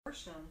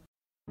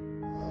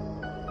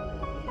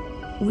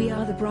We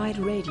Are the Bride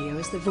Radio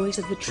is the voice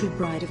of the true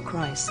bride of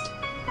Christ.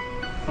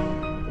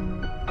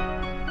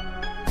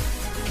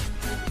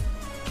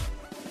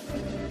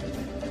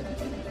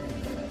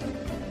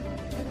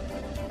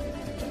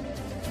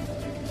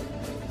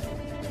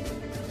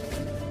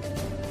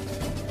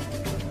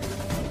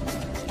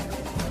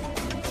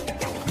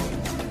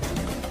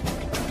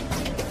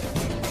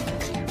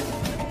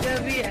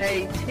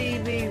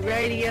 WATV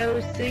Radio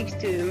seeks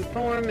to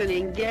inform and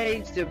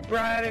engage the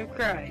bride of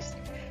Christ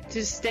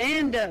to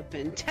stand up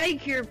and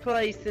take your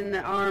place in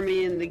the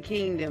army and the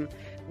kingdom.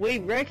 We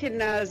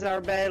recognize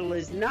our battle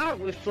is not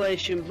with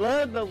flesh and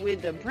blood, but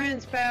with the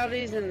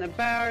principalities and the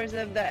powers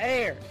of the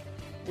air.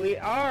 We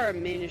are a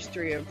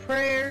ministry of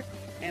prayer,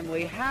 and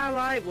we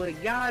highlight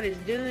what God is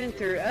doing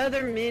through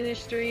other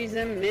ministries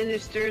and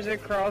ministers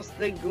across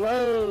the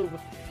globe.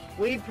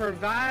 We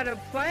provide a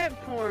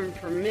platform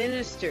for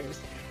ministers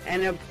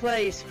and a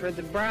place for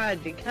the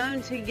bride to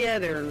come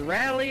together and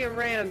rally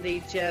around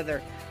each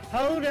other,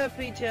 hold up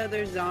each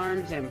other's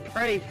arms, and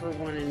pray for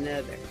one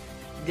another.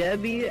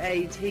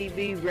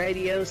 WATV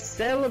Radio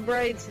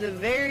celebrates the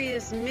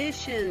various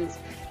missions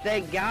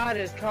that God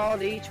has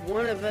called each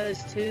one of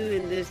us to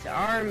in this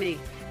army.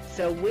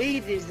 So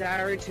we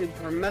desire to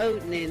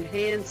promote and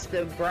enhance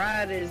the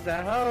bride as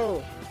a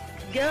whole.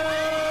 Go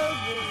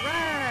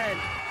bride!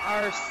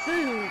 Our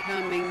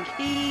soon-coming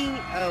King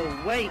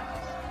awaits.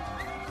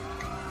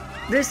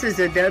 This is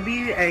a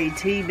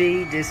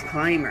WATV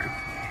disclaimer.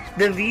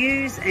 The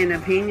views and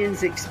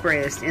opinions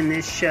expressed in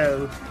this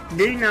show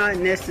do not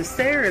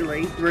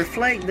necessarily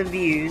reflect the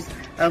views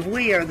of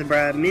We Are the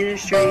Bride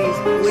Ministries,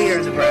 We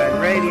Are the Bride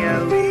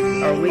Radio,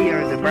 or We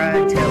Are the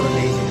Bride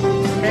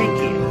Television.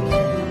 Thank you.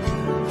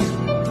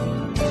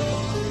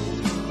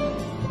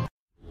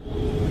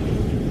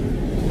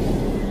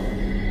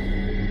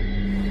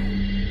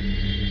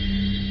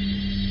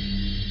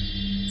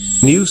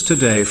 News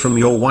today from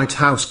your White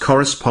House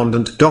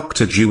correspondent,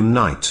 Dr. June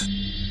Knight.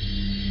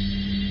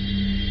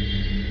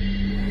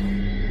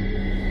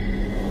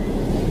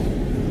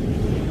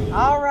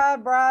 All right,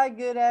 bride,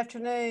 good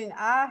afternoon.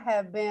 I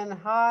have been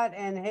hot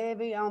and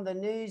heavy on the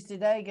news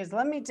today because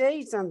let me tell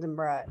you something,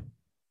 bride.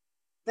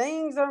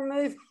 Things are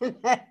moving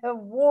at a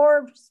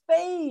warp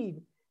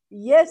speed.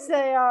 Yes,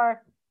 they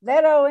are.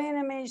 That old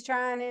enemy's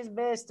trying his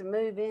best to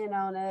move in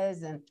on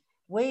us, and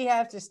we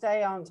have to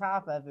stay on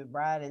top of it,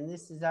 bride, and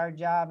this is our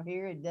job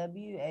here at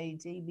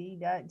WATV.tv.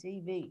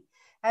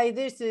 Hey,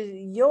 this is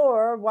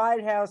your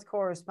White House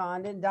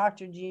correspondent,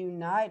 Dr. June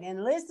Knight,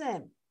 and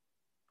listen,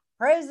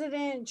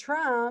 President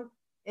Trump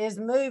is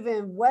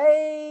moving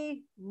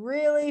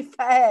really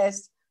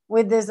fast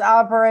with this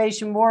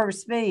Operation Warp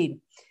Speed.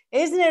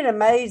 Isn't it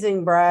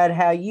amazing, bride,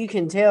 how you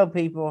can tell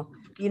people,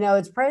 you know,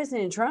 it's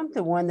President Trump,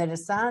 the one that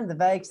assigned the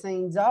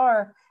vaccine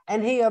czar,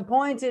 and he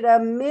appointed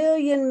 1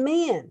 million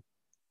men.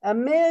 A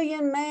 1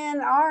 million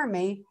man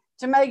army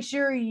to make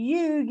sure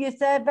you get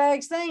that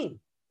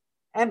vaccine.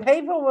 And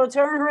people will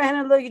turn around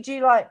and look at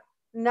you like,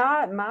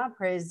 not my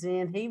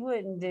president. He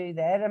wouldn't do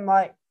that. I'm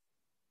like,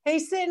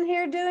 he's sitting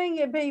here doing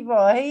it,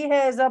 people. He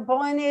has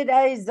appointed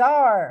a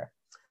czar.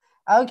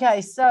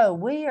 Okay, so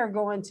we are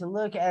going to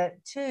look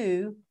at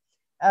 2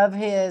 of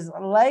his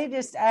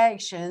latest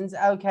actions.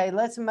 Okay,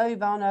 let's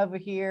move on over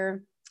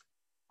here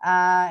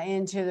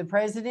into the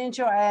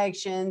presidential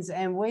actions,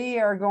 and we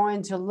are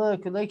going to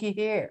looky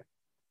here.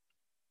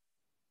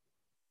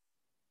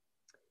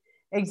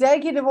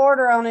 Executive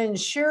order on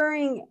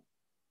ensuring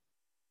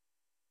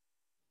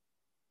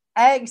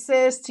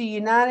access to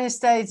United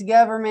States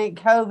government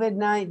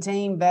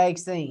COVID-19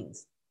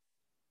 vaccines.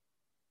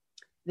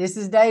 This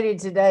is dated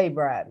today,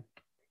 bride.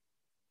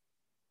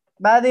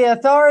 By the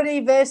authority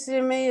vested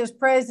in me as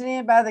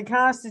president by the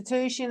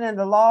Constitution and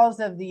the laws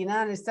of the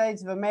United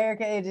States of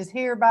America, it is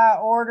hereby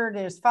ordered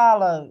as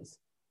follows.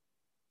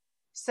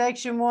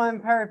 Section 1,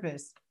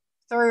 purpose.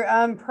 Through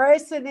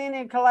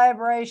unprecedented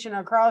collaboration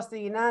across the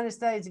United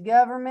States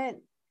government,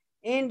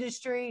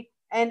 industry,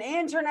 and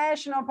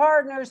international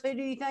partners. Who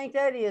do you think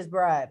that is,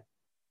 bride?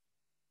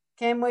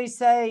 Can we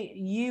say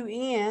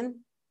UN?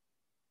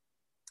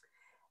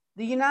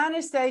 The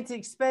United States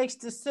expects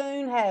to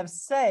soon have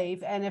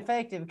safe and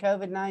effective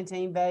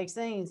COVID-19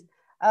 vaccines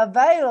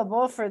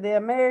available for the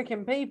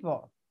American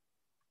people.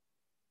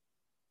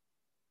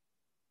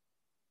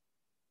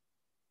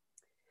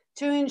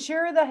 To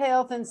ensure the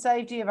health and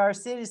safety of our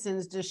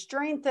citizens, to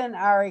strengthen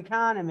our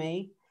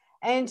economy,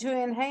 and to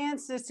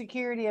enhance the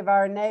security of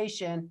our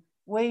nation,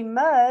 we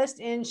must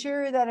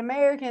ensure that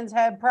Americans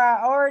have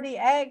priority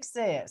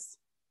access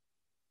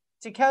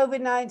to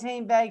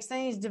COVID-19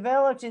 vaccines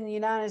developed in the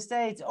United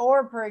States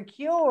or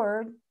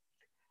procured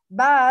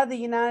by the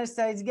United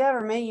States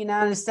government,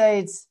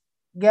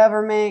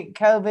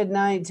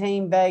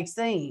 COVID-19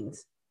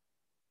 vaccines.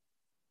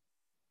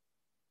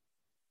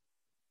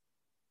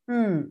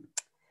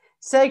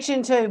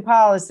 Section 2,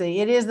 policy.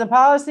 It is the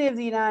policy of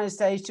the United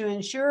States to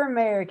ensure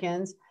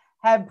Americans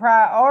have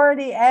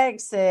priority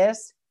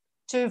access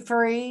to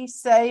free,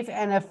 safe,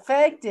 and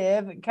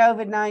effective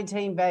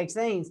COVID-19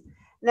 vaccines.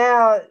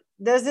 Now,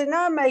 Does it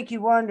not make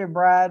you wonder,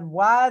 Brad,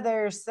 why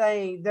they're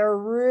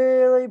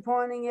really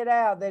pointing it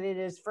out that it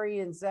is free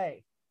and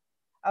safe?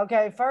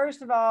 Okay,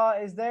 first of all,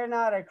 is there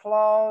not a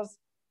clause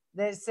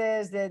that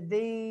says that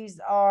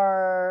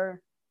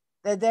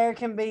that there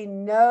can be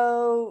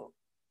no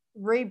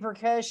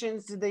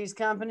repercussions to these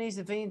companies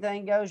if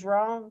anything goes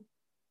wrong?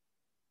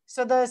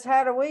 So thus,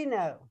 how do we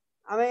know?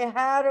 I mean,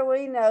 how do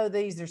we know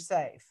these are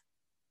safe?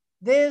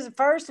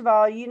 First of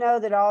all, you know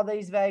that all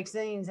these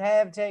vaccines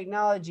have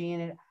technology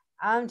in it.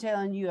 I'm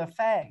telling you a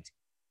fact.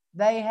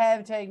 They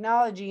have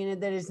technology in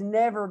it that has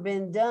never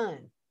been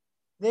done.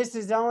 This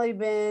has only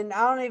been,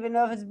 I don't even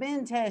know if it's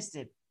been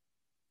tested.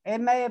 It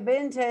may have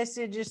been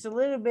tested just a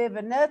little bit,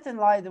 but nothing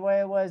like the way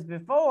it was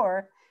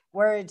before,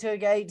 where it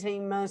took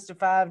 18 months to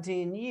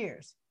 5-10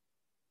 years.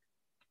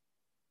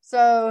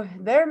 So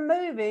they're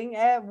moving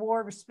at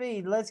warp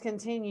speed. Let's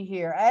continue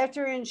here.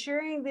 After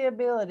ensuring the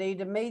ability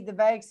to meet the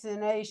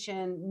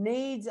vaccination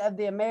needs of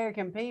the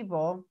American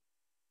people,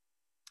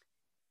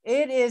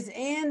 it is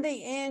in the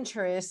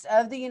interest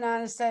of the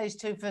United States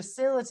to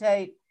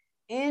facilitate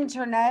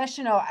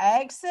international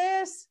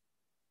access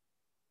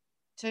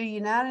to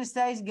United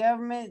States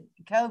government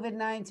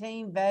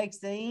COVID-19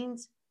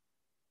 vaccines.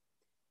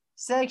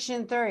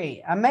 Section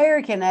 3,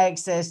 American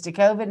access to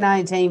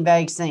COVID-19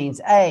 vaccines.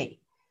 A,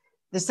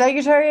 the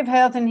Secretary of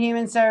Health and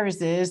Human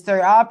Services,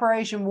 through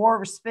Operation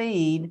Warp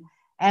Speed,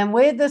 and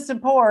with the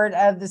support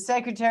of the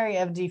Secretary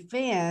of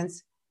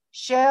Defense,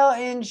 shall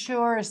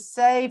ensure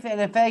safe and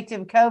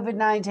effective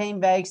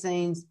COVID-19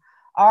 vaccines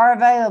are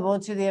available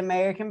to the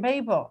American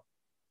people,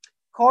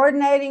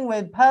 coordinating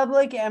with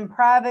public and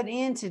private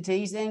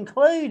entities,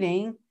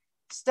 including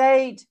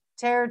state,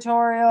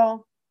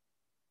 territorial,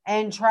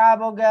 and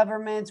tribal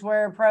governments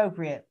where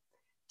appropriate,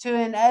 to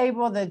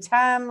enable the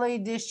timely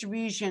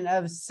distribution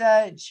of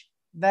such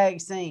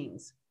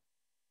vaccines.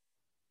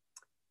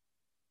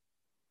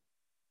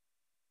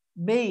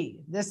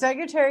 B, the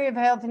Secretary of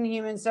Health and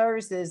Human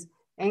Services,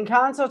 in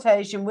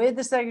consultation with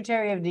the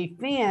Secretary of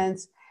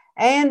Defense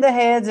and the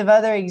heads of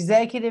other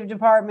executive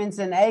departments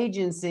and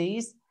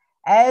agencies,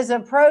 as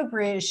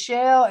appropriate,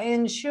 shall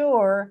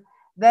ensure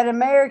that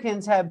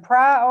Americans have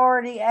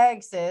priority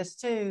access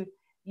to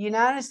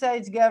United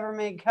States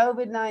government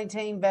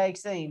COVID-19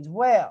 vaccines.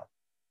 Well,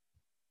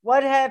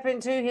 what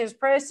happened to his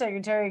press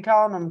secretary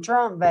calling them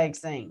Trump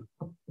vaccine?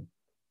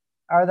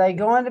 Are they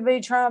going to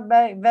be Trump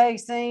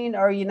vaccine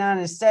or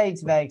United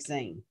States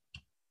vaccine?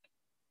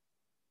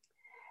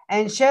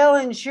 And shall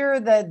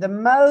ensure that the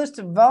most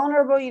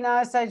vulnerable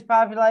United States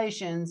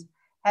populations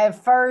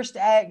have first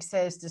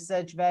access to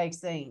such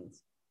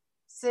vaccines.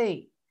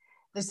 C,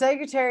 the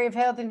Secretary of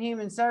Health and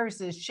Human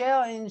Services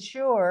shall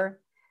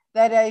ensure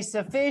that a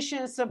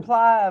sufficient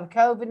supply of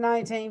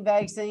COVID-19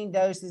 vaccine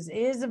doses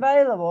is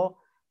available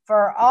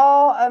for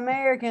all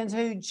Americans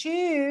who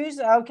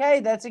choose, okay,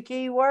 that's a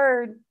key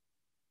word.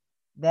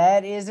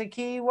 That is a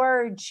key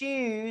word,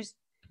 choose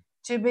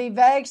to be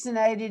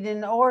vaccinated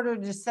in order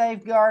to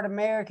safeguard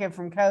America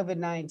from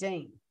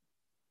COVID-19.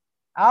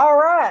 All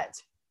right.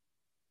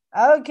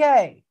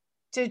 Okay.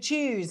 To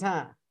choose,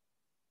 huh?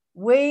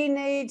 We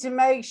need to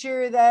make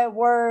sure that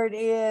word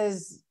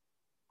is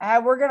how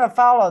we're going to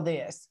follow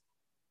this.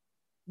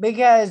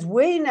 Because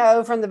we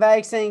know from the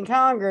Vaccine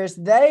Congress,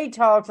 they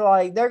talked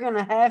like they're going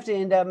to have to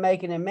end up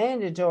making it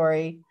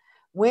mandatory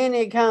when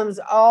it comes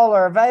all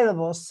are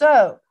available.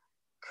 So,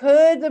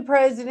 could the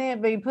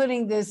president be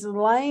putting this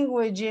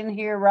language in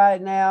here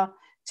right now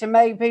to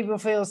make people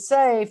feel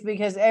safe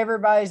because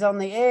everybody's on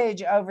the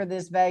edge over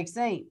this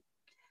vaccine?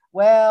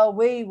 Well,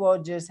 we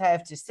will just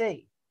have to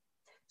see.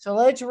 So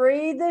let's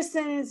read this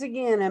sentence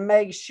again and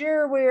make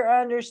sure we're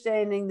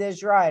understanding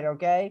this right,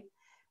 okay?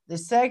 The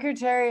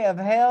Secretary of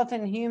Health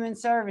and Human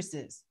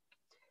Services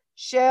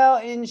shall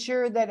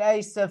ensure that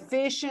a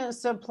sufficient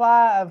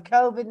supply of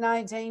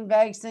COVID-19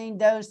 vaccine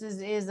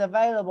doses is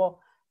available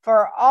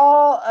for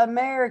all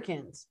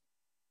Americans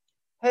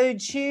who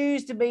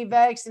choose to be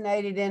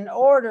vaccinated in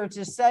order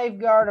to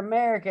safeguard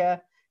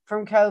America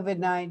from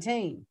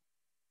COVID-19.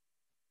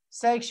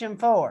 Section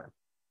 4.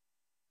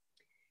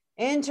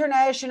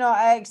 International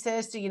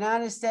access to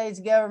United States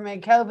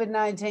government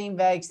COVID-19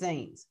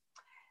 vaccines.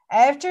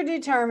 After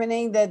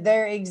determining that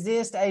there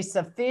exists a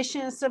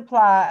sufficient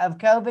supply of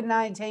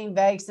COVID-19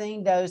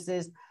 vaccine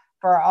doses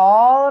for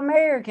all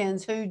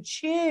Americans who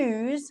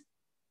choose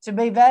to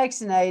be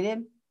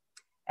vaccinated,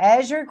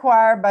 as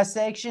required by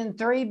Section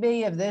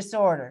 3B of this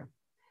order,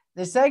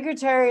 the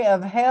Secretary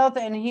of Health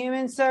and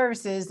Human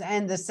Services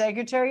and the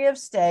Secretary of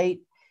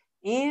State,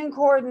 in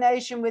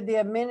coordination with the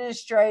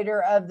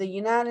Administrator of the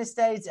United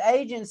States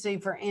Agency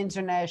for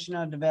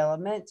International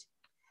Development,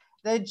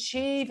 the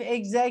Chief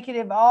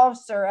Executive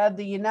Officer of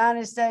the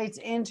United States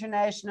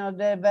International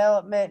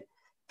Development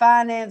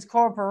Finance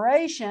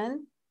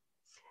Corporation,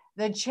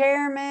 the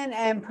Chairman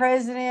and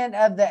President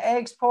of the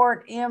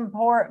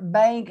Export-Import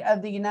Bank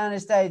of the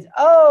United States.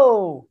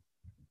 Oh,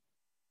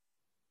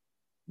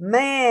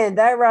 man,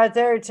 that right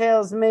there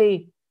tells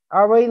me,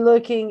 are we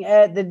looking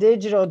at the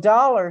digital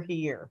dollar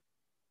here?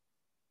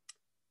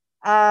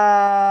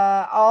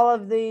 all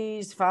of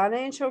these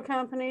financial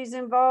companies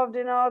involved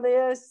in all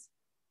this.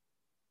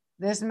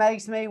 This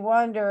makes me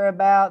wonder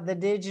about the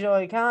digital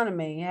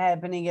economy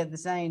happening at the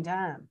same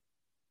time.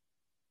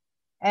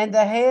 And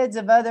the heads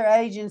of other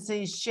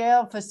agencies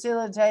shall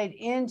facilitate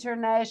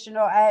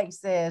international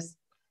access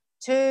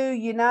to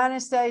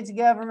United States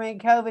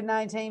government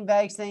COVID-19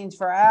 vaccines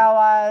for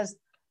allies,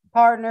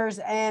 partners,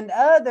 and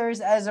others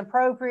as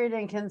appropriate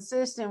and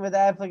consistent with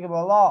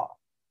applicable law.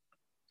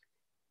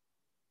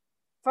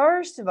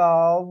 First of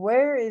all,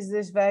 where is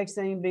this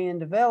vaccine being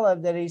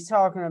developed that he's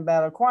talking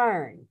about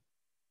acquiring?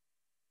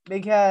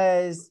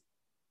 Because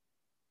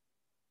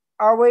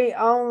are we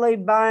only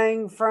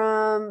buying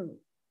from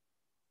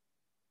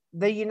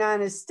the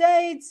United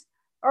States,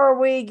 or are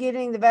we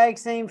getting the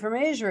vaccine from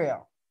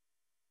Israel?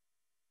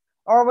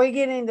 Or are we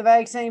getting the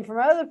vaccine from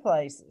other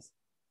places?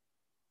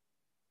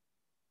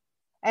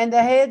 And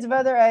the heads of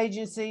other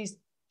agencies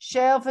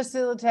shall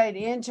facilitate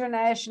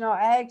international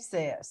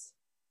access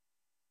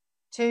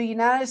to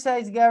United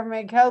States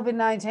government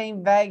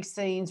COVID-19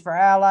 vaccines for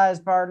allies,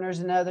 partners,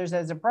 and others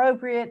as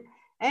appropriate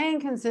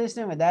and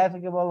consistent with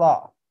applicable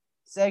law.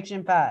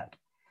 Section 5.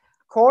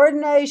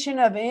 Coordination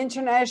of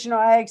international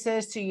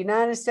access to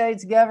United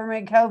States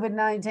government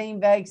COVID-19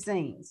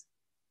 vaccines.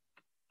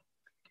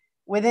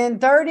 Within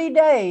 30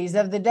 days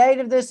of the date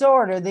of this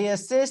order, the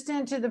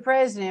Assistant to the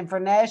President for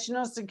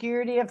National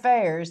Security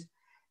Affairs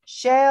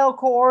shall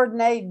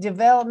coordinate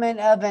development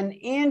of an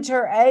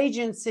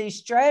interagency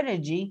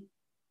strategy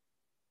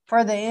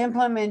for the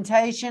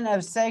implementation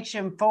of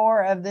Section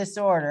 4 of this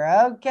order.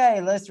 Okay,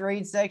 let's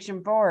read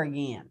Section 4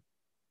 again.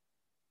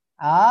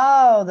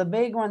 Oh, the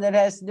big one that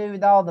has to do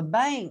with all the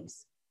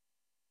banks.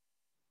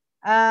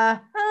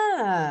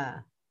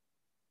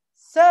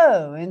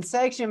 So, in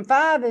Section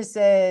 5, it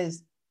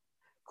says,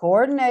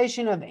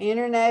 coordination of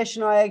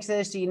international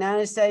access to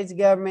United States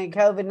government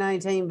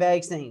COVID-19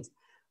 vaccines.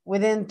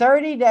 Within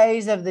 30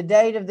 days of the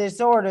date of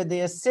this order, the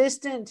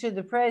Assistant to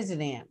the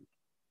President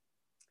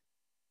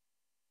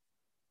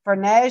for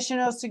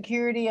National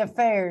Security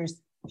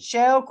Affairs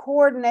shall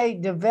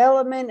coordinate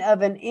development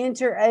of an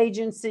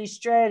interagency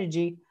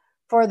strategy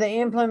for the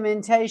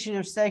implementation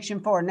of Section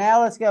 4.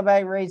 Now let's go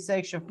back and read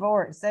Section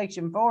 4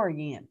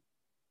 again.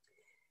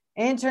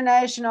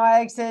 International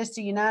access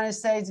to United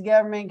States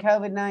government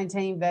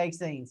COVID-19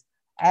 vaccines.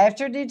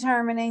 After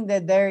determining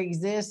that there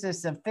exists a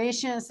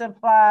sufficient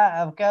supply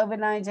of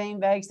COVID-19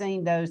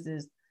 vaccine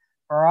doses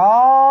for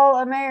all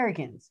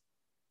Americans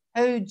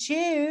who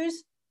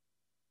choose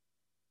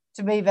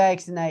to be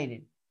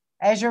vaccinated,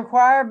 as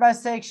required by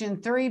Section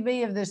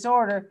 3B of this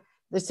order,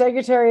 the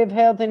Secretary of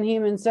Health and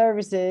Human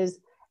Services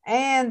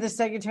and the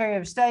Secretary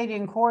of State,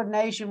 in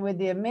coordination with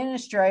the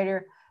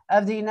Administrator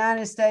of the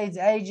United States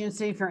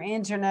Agency for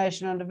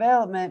International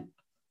Development,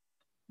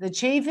 the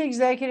Chief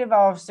Executive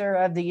Officer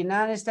of the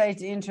United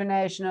States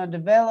International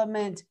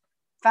Development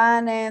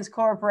Finance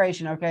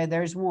Corporation. Okay,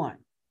 there's one.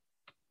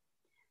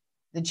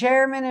 The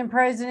Chairman and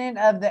President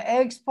of the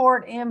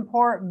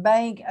Export-Import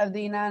Bank of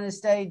the United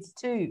States,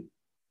 2.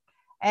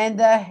 And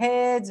the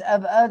heads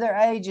of other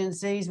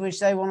agencies, which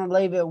they want to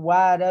leave it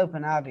wide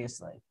open,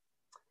 obviously,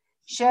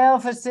 shall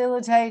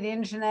facilitate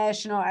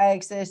international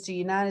access to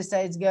United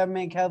States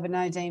government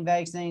COVID-19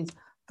 vaccines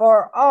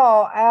for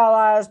all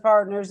allies,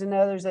 partners, and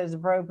others as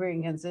appropriate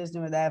and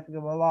consistent with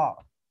applicable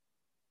law.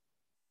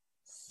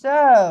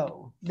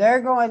 So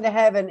they're going to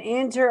have an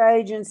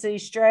interagency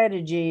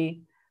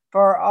strategy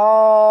for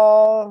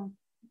all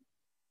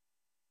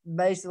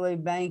basically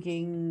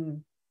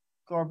banking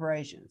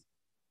corporations.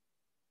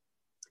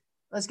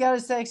 Let's go to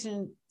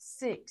Section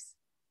 6.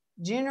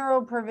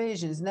 General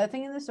provisions.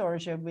 Nothing in this order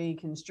shall be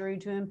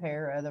construed to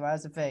impair or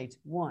otherwise affect.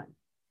 1.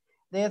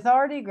 The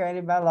authority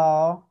granted by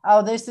law.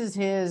 Oh, this is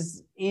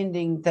his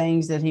ending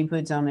things that he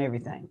puts on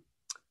everything.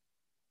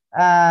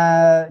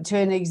 To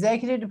an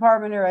executive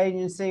department or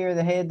agency or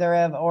the head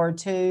thereof, or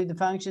 2, the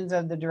functions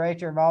of the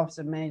Director of Office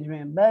of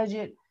Management and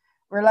Budget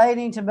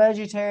relating to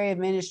budgetary,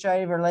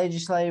 administrative, or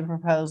legislative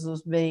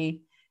proposals.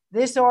 B,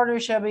 this order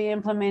shall be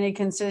implemented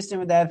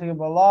consistent with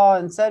applicable law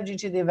and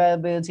subject to the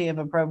availability of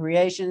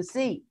appropriations.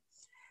 C,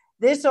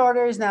 this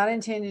order is not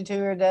intended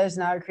to or does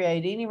not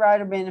create any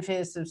right or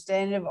benefit,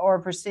 substantive or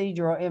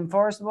procedural,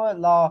 enforceable at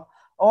law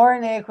or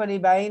in equity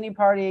by any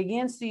party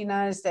against the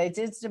United States,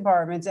 its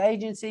departments,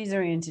 agencies,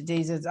 or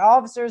entities, its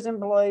officers,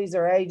 employees,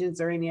 or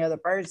agents, or any other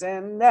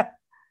person.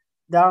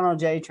 Donald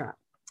J. Trump.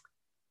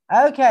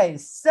 Okay,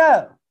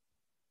 so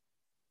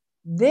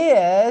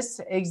this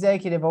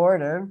executive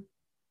order,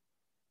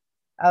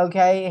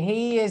 okay,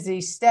 he is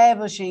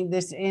establishing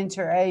this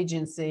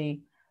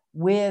interagency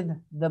with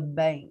the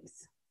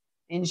banks,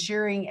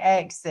 ensuring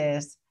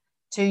access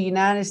to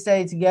United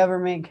States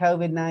government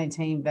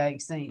COVID-19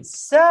 vaccines.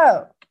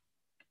 So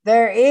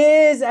there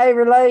is a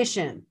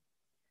relation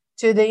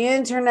to the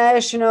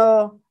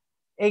international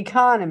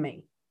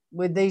economy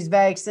with these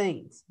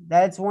vaccines.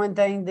 That's one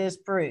thing this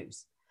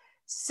proves.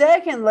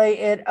 Secondly,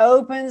 it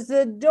opens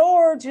the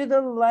door to the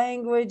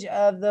language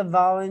of the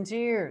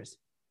volunteers,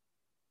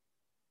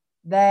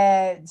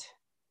 that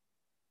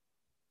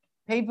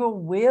people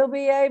will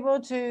be able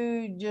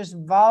to just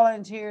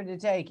volunteer to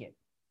take it.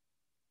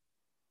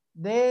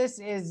 This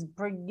is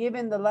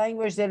given the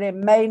language that it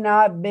may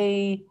not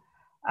be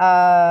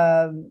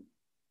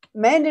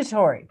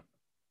mandatory.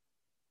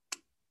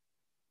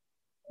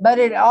 But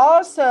it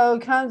also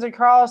comes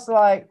across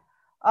like,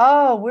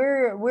 oh,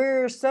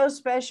 we're so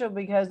special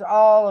because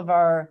all of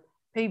our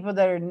people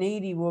that are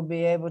needy will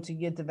be able to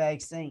get the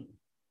vaccine.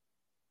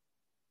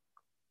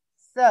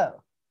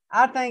 So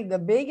I think the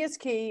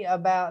biggest key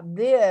about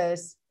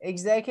this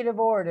executive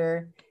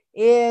order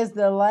is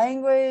the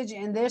language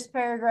in this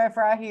paragraph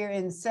right here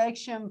in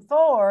section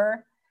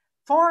 4,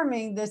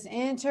 forming this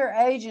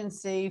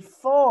interagency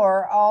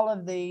for all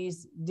of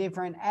these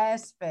different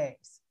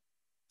aspects.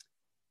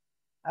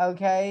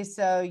 Okay,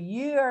 so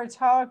you are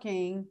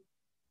talking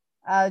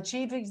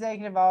Chief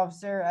Executive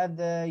Officer of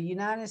the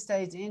United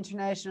States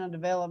International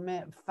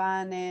Development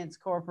Finance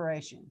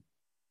Corporation,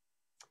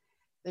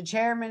 the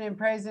Chairman and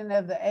President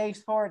of the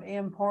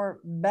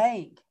Export-Import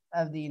Bank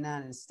of the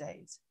United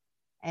States,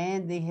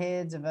 and the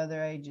heads of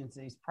other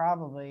agencies,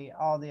 probably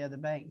all the other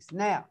banks.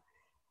 Now,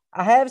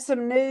 I have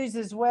some news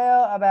as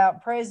well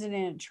about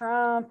President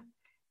Trump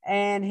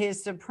and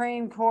his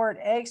Supreme Court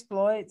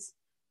exploits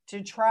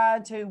to try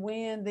to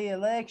win the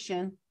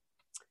election.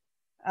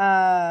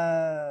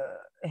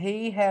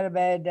 He had a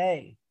bad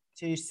day,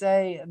 to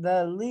say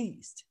the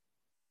least.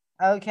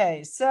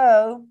 Okay,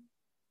 so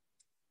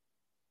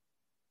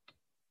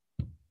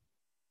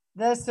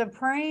the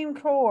Supreme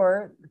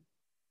Court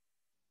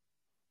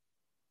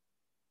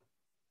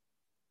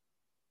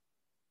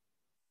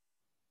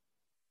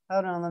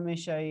hold on, let me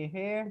show you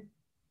here.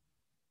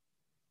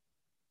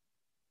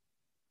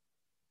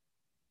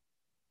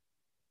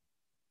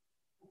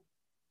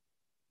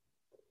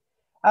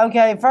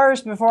 Okay,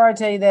 first, before I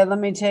tell you that, let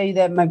me tell you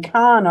that Mitch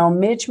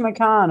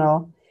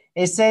McConnell,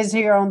 it says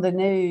here on the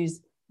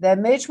news that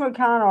Mitch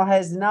McConnell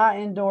has not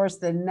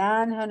endorsed the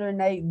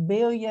 $908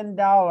 billion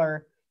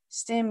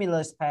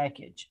stimulus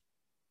package.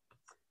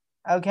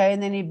 Okay,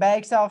 and then he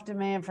backs off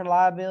demand for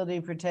liability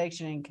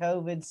protection in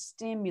COVID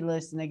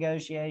stimulus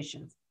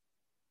negotiations.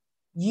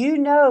 You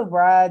know,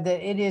 Brad,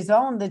 that it is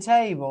on the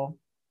table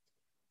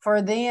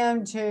for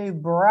them to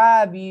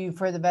bribe you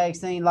for the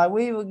vaccine. Like,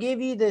 we will give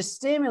you the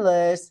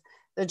stimulus,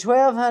 the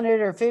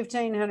 $1,200 or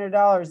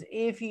 $1,500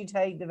 if you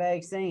take the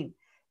vaccine.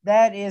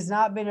 That has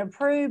not been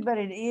approved, but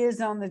it is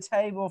on the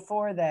table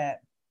for that.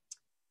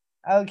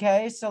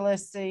 Okay, so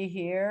let's see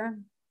here.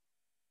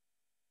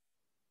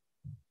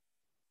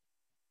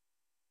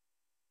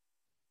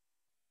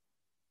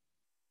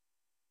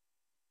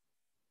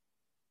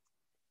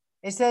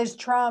 It says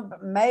Trump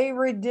may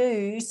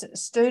reduce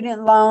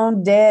student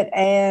loan debt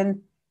and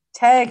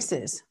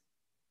taxes.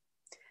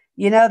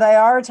 You know, they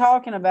are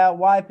talking about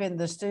wiping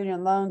the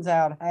student loans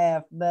out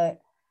half,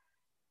 but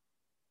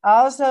I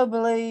also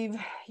believe,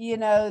 you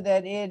know,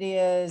 that it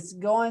is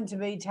going to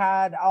be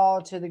tied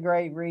all to the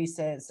Great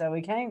Reset. So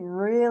we can't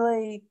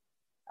really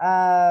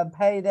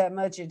pay that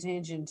much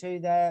attention to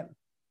that.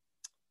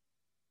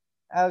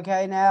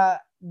 Okay, now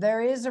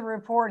there is a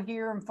report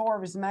here in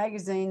Forbes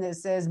magazine that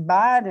says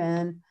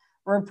Biden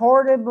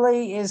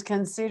reportedly is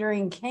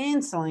considering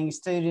canceling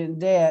student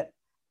debt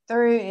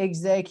through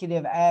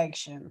executive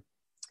action.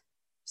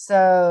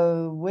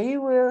 So we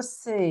will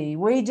see.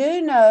 We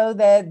do know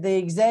that the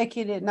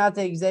executive, not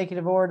the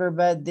executive order,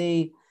 but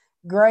the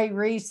Great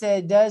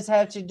Reset does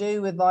have to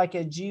do with like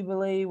a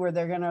jubilee where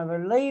they're going to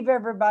relieve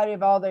everybody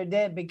of all their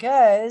debt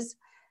because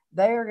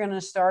they are going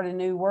to start a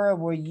new world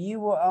where you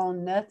will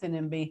own nothing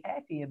and be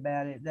happy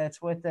about it.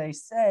 That's what they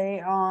say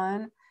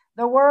on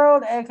the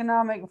World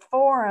Economic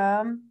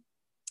Forum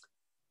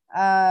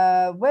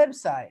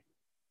website.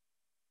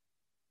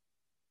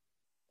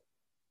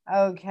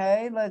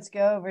 Okay, let's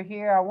go over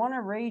here. I want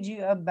to read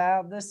you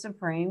about the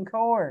Supreme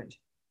Court.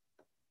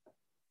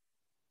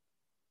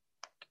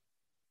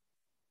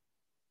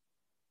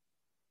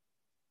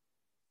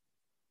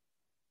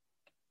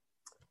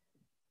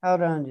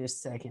 Hold on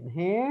just a second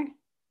here.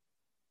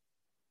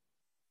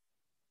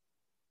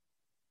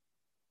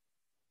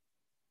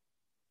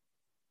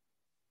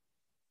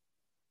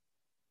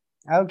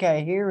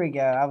 Okay, here we go.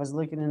 I was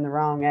looking in the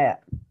wrong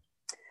app.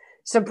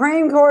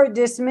 Supreme Court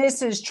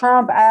dismisses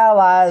Trump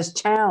allies'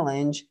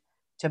 challenge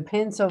to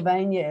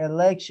Pennsylvania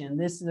election.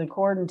 This is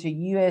according to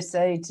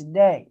USA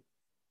Today.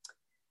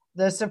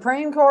 The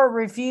Supreme Court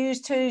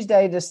refused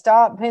Tuesday to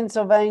stop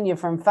Pennsylvania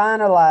from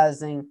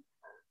finalizing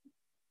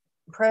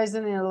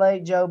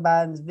President-elect Joe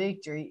Biden's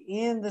victory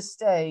in the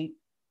state,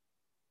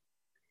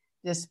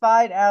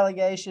 despite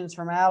allegations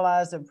from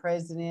allies of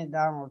President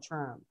Donald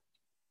Trump.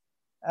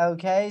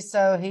 Okay,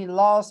 so he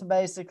lost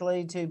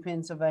basically to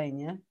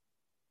Pennsylvania.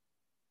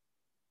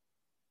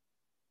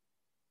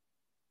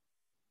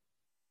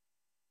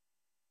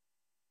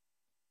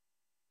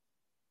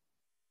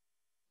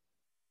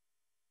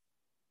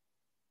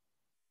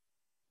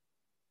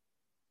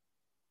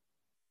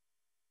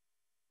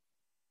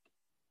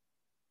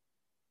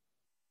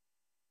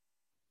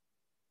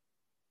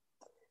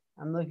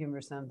 I'm looking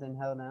for something.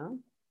 Hold on.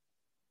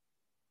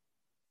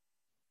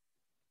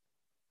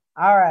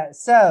 All right,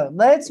 so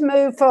let's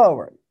move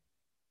forward.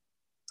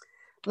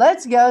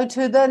 Let's go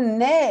to the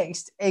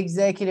next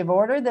executive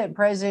order that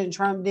President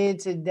Trump did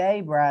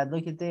today, Brad.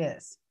 Look at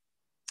this.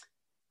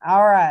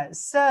 All right,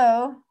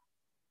 so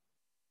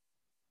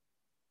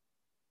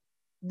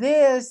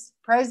this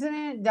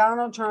President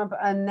Donald Trump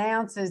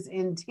announces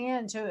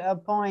intent to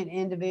appoint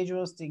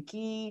individuals to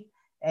key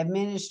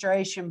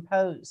administration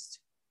posts.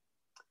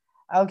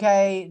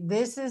 Okay,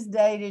 this is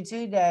dated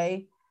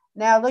today.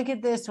 Now look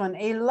at this one.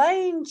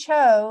 Elaine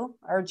Chow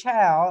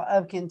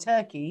of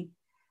Kentucky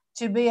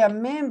to be a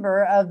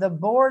member of the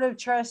Board of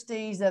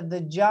Trustees of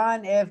the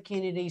John F.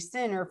 Kennedy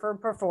Center for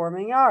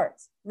Performing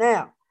Arts.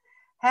 Now,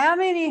 how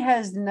many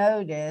has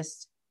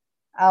noticed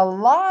a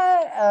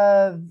lot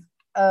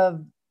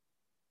of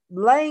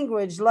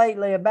language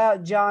lately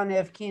about John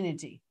F.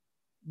 Kennedy?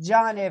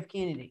 John F.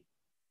 Kennedy.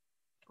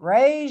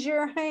 Raise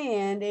your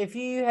hand if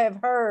you have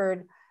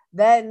heard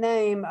that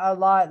name a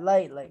lot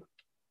lately.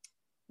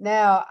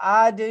 Now,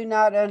 I do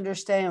not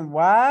understand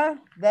why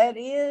that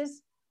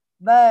is,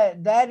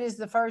 but that is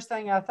the first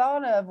thing I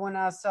thought of when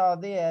I saw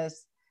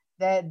this,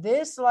 that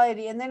this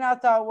lady, and then I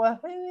thought, well,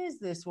 who is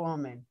this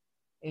woman?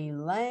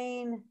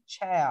 Elaine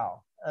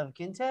Chow of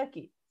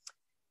Kentucky.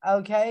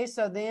 Okay,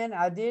 so then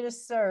I did a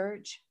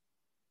search.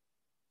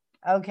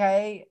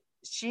 Okay,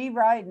 she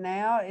right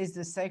now is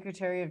the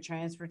Secretary of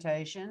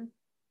Transportation.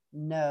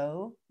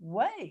 No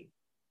way.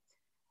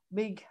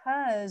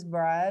 Because,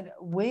 Brad,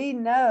 we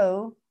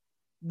know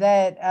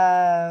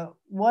that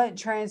what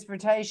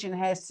transportation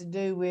has to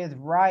do with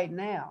right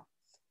now.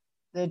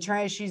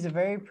 She's a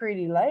very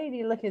pretty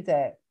lady. Look at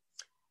that.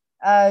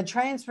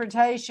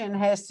 Transportation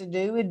has to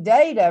do with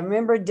data.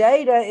 Remember,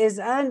 data is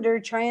under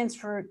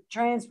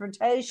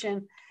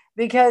transportation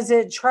because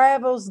it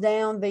travels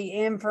down the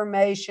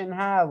information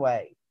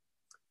highway.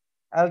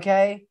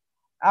 Okay.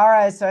 All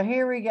right. So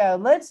here we go.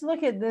 Let's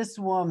look at this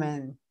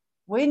woman.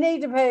 We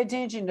need to pay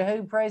attention to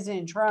who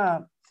President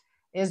Trump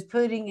is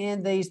putting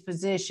in these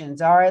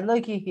positions. All right,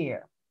 looky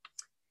here.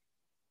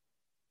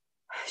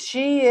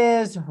 She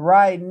is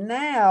right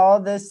now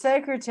the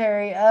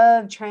Secretary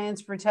of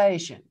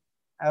Transportation.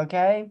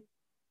 Okay.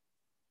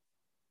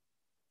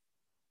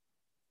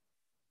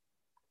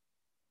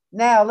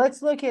 Now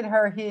let's look at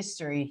her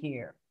history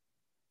here.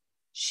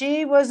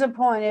 She was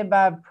appointed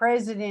by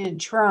President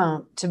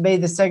Trump to be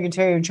the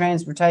Secretary of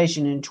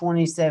Transportation in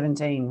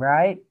 2017,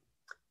 right?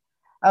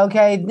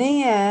 Okay,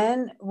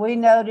 then we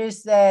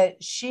noticed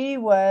that she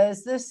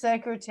was the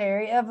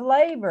Secretary of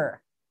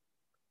Labor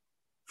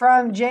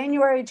from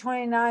January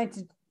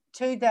 29th,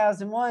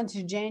 2001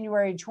 to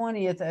January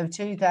 20th of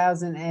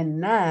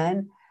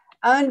 2009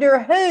 under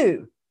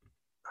who?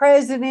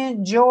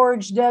 President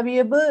George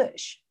W.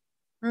 Bush.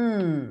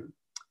 Then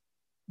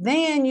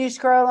you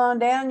scroll on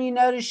down, you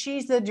notice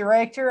she's the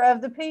Director of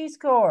the Peace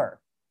Corps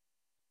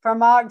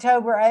from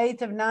October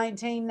 8th of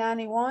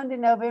 1991 to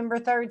November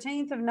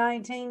 13th of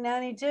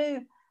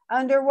 1992.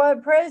 Under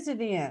what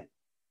president?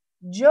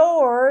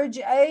 George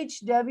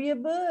H.W.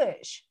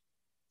 Bush.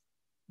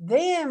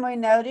 Then we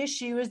noticed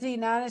she was the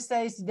United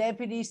States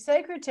Deputy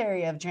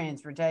Secretary of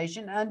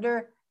Transportation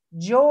under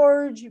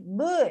George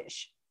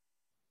Bush.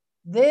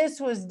 This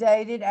was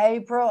dated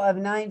April of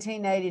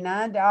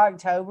 1989 to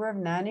October of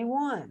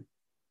 91.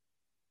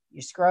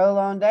 You scroll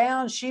on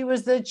down, she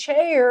was the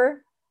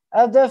chair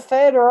of the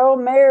Federal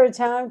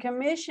Maritime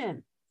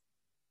Commission,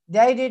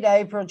 dated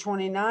April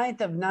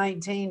 29th of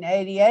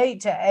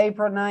 1988 to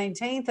April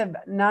 19th of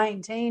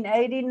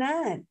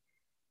 1989,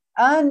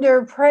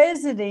 under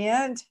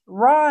President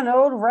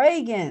Ronald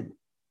Reagan.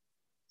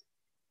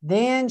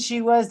 Then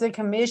she was the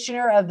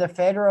commissioner of the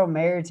Federal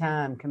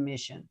Maritime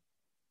Commission.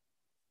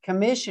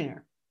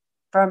 Commissioner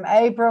from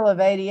April of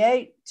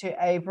 88 to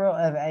April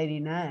of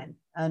 89,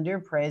 under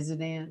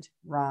President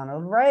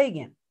Ronald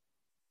Reagan.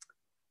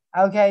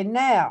 Okay,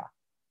 now,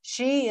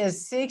 she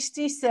is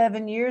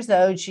 67 years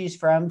old. She's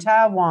from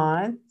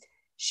Taiwan.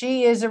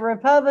 She is a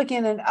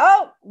Republican. And,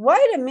 oh,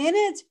 wait a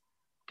minute.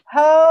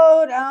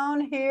 Hold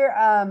on here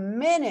a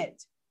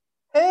minute.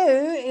 Who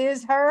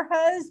is her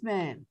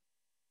husband?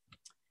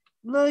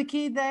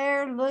 Looky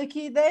there,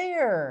 looky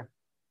there.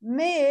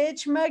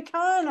 Mitch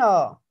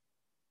McConnell.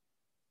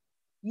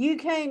 You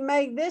can't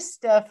make this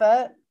stuff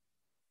up.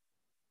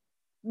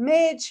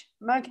 Mitch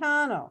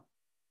McConnell.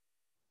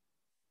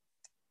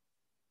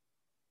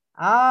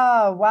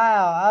 Oh,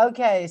 wow.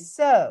 Okay,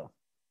 so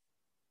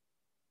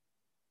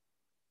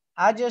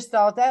I just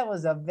thought that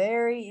was a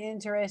very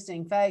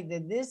interesting fact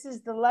that this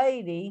is the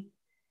lady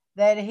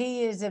that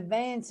he is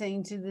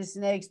advancing to this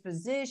next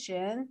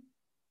position.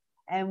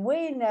 And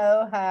we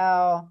know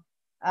how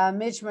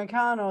Mitch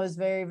McConnell is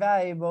very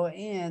valuable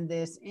in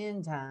this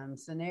end time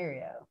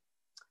scenario.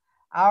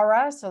 All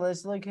right, so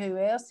let's look who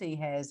else he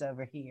has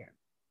over here.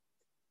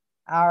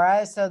 All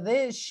right, so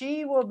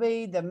she will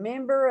be the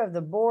member of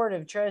the Board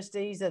of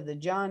Trustees of the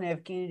John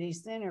F. Kennedy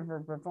Center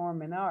for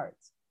Performing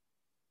Arts.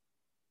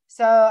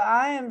 So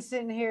I am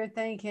sitting here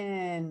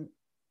thinking,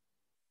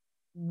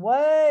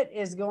 what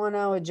is going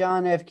on with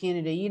John F.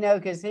 Kennedy? You know,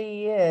 because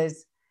he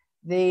is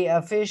the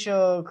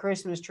official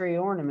Christmas tree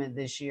ornament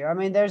this year. I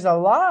mean, there's a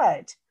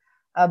lot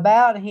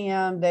about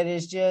him that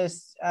is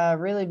just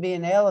really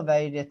being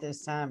elevated at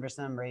this time for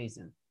some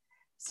reason.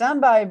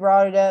 Somebody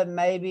brought it up,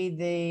 maybe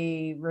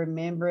the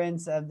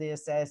remembrance of the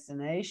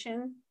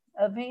assassination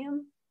of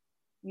him,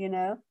 you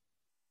know,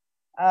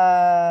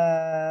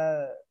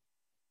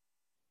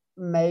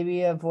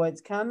 maybe of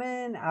what's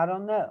coming. I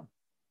don't know.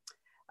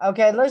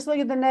 Okay, let's look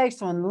at the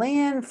next one.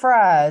 Lynn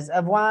Fries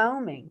of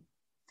Wyoming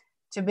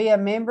to be a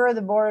member of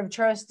the Board of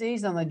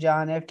Trustees on the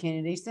John F.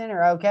 Kennedy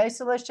Center. Okay,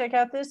 so let's check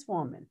out this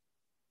woman.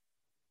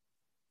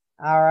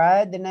 All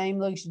right, the name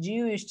looks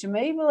Jewish to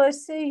me, but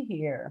let's see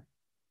here.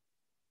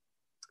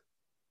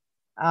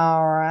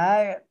 All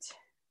right.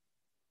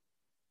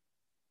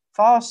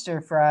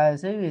 Foster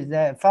Fries. Who is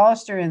that?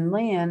 Foster and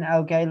Lynn.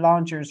 Okay,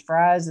 Launchers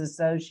Fries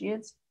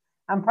Associates.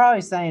 I'm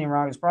probably saying it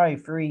wrong. It's probably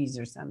Freeze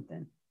or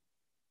something.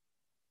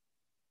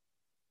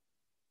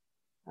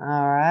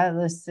 All right,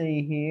 let's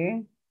see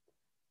here.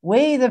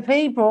 We the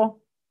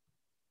people.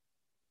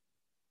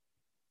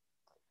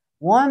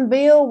 One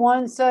bill,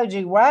 one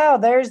subject. Wow,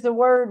 there's the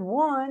word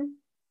one.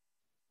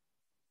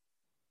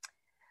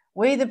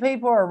 We the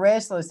people are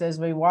restless as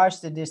we watch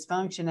the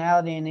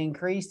dysfunctionality and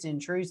increased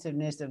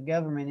intrusiveness of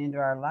government into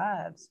our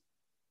lives.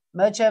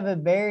 Much of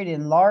it buried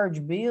in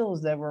large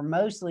bills that were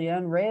mostly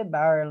unread by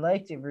our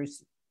elected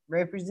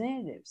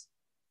representatives.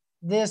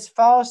 This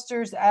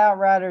Foster's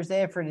Outriders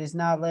effort is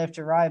not left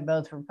to right.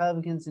 Both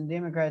Republicans and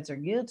Democrats are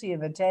guilty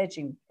of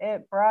attaching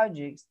pet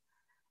projects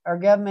or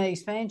government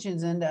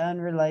expansions into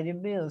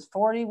unrelated bills.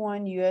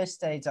 41 U.S.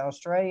 states,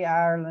 Australia,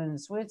 Ireland,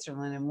 and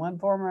Switzerland, in one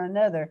form or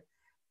another,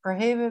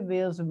 prohibit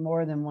bills with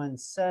more than one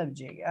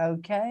subject.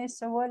 Okay,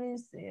 so what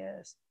is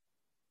this?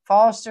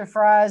 Foster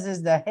Fries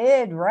is the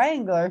head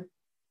wrangler.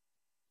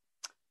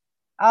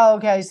 Oh,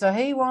 okay, so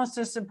he wants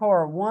to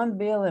support one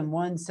bill and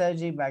one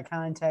subject by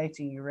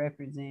contacting your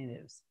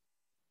representatives.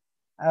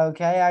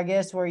 Okay, I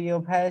guess where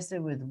you'll pass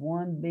it with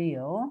one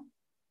bill.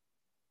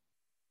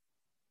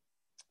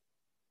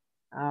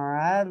 All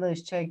right,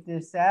 let's check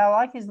this out. I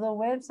like his little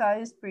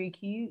website. It's pretty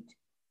cute.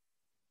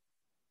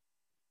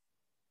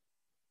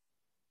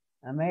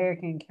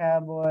 American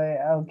Cowboy.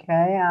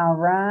 Okay, all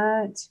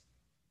right.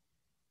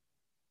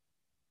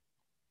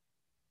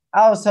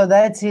 Oh, so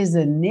that's his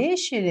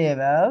initiative.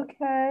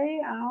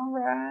 Okay, all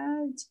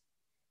right.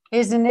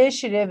 His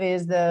initiative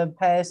is the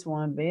pass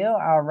one bill.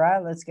 All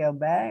right, let's go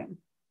back.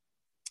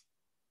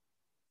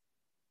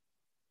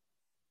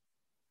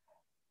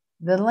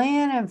 The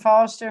Lynn and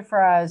Foster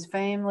Fries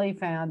Family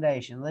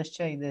Foundation. Let's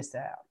check this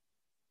out.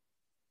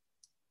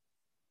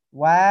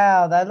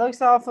 Wow, that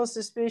looks awful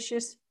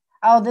suspicious.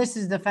 Oh, this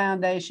is the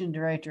foundation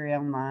directory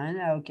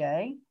online.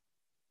 Okay.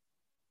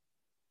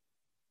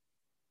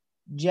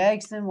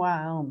 Jackson,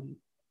 Wyoming.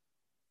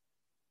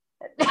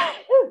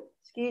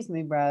 Excuse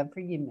me, Brad.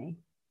 Forgive me.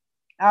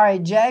 All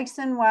right,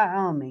 Jackson,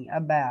 Wyoming,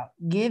 about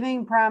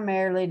giving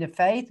primarily to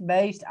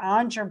faith-based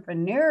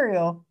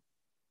entrepreneurial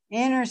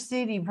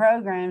inner-city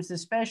programs,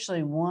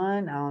 especially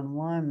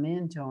one-on-one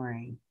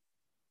mentoring.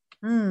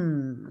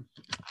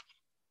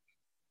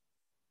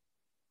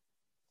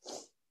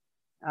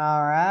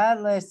 All right,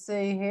 let's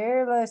see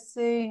here. Let's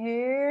see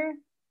here.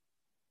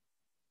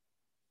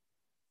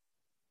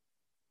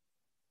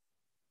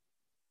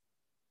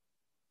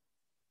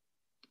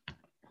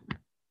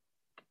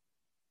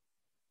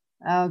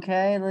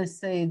 Okay, let's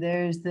see.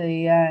 There's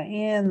the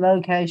end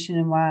location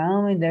in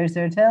Wyoming. There's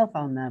their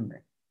telephone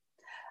number.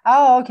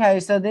 Oh, okay.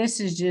 So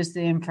this is just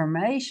the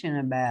information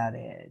about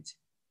it.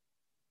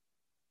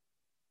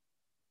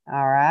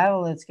 All right.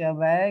 Well, let's go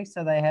back.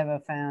 So they have a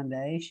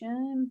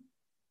foundation.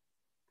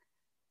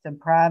 It's a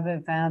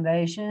private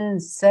foundation.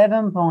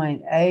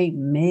 $7.8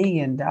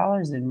 million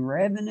in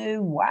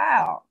revenue.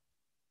 Wow.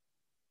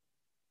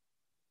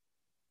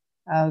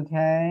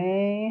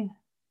 Okay.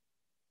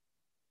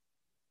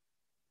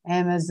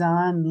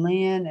 Amazon,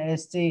 Lynn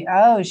SD.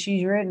 Oh,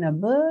 she's written a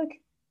book.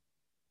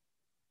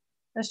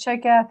 Let's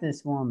check out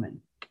this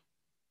woman.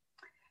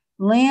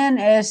 Lynn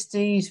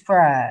Estes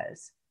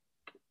Fries,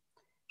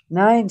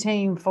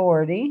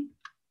 1940.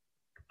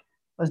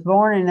 Was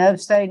born in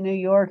upstate New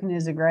York and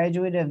is a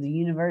graduate of the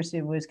University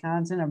of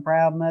Wisconsin, a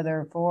proud mother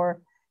of 4,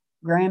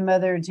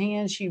 grandmother of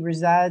 10. She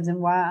resides in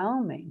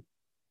Wyoming,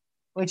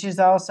 which is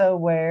also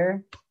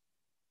where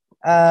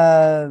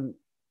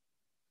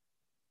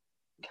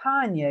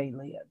Kanye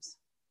lives.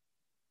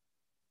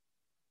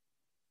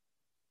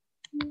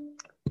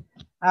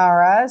 All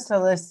right, so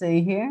let's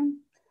see here.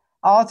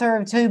 Author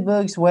of 2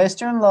 books,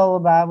 Western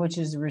Lullaby, which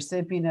is the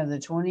recipient of the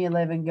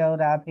 2011 Gold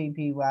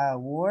IPPY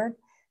Award,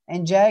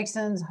 and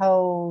Jackson's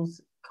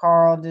Holes,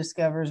 Carl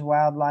Discovers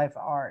Wildlife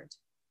Art.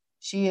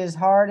 She is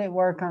hard at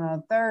work on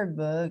a 3rd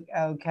book.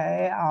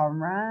 Okay, all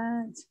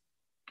right.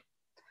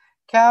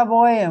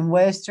 Cowboy and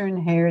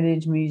Western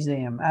Heritage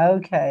Museum.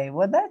 Okay,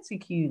 well, that's a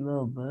cute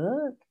little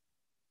book.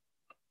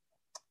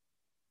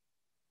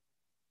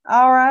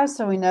 All right,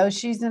 so we know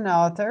she's an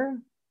author.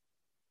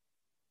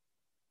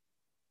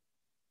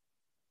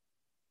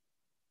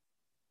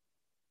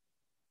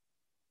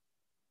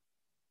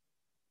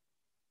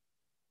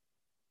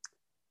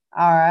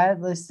 All right,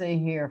 let's see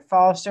here.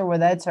 Foster, well,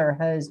 that's her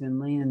husband,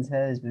 Lynn's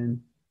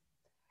husband.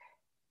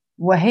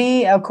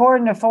 Well,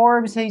 according to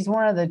Forbes, he's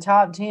one of the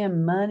top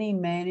 10 money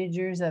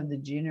managers of the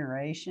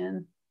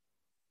generation.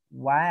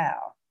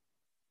 Wow.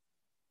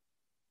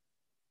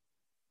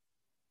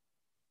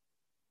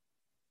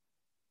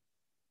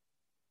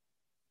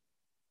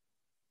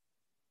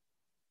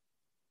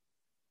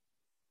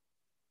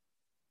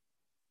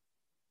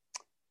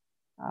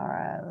 All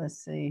right, let's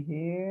see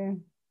here.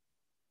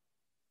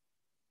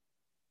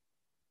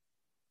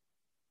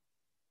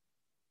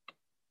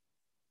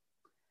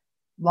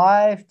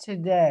 Live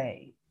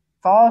today.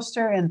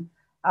 Foster and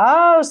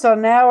so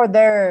now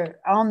they're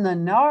on the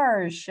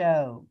NARS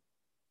show.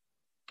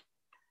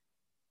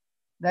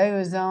 They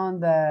was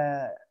on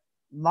the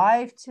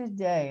Live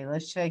Today.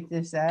 Let's check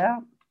this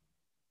out.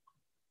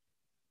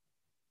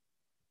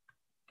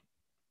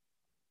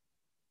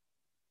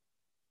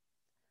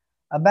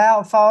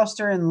 About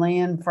Foster and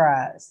Lynn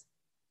Fries,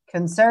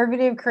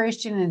 conservative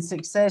Christian and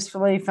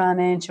successfully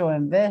financial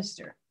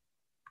investor.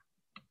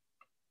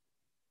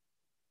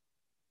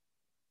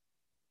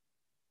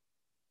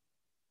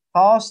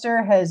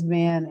 Foster has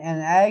been an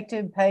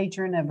active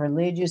patron of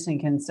religious and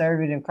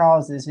conservative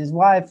causes. His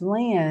wife,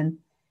 Lynn,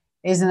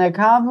 is an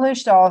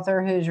accomplished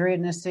author who has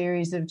written a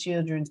series of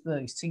children's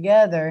books.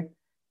 Together,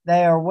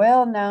 they are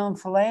well-known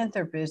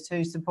philanthropists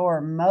who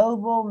support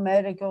mobile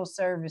medical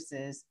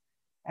services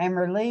and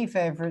relief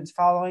efforts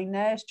following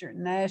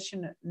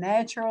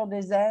natural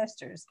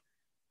disasters,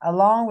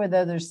 along with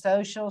other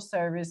social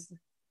service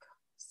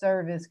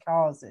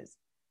causes.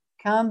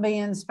 Come be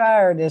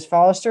inspired as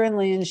Foster and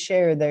Lynn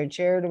share their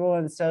charitable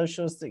and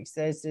social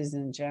successes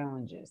and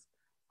challenges.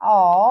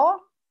 Aw.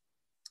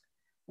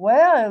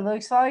 Well, it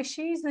looks like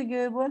she's a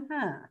good one,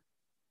 huh?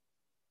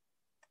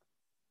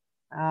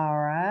 All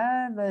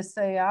right. Let's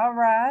see. All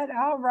right.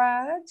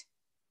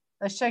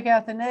 Let's check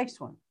out the next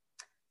one.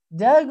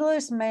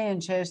 Douglas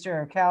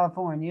Manchester of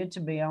California to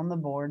be on the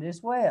board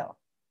as well.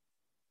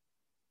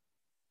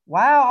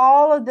 Wow,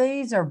 all of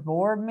these are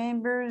board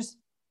members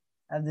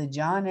of the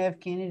John F.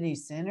 Kennedy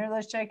Center.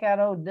 Let's check out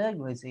old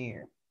Douglas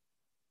here.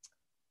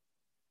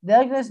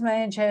 Douglas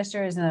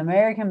Manchester is an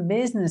American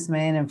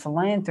businessman and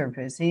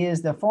philanthropist. He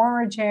is the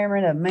former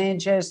chairman of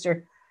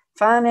Manchester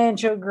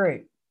Financial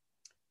Group,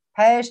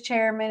 past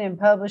chairman and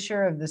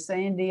publisher of the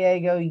San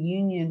Diego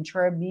Union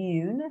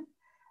Tribune,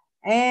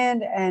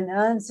 and an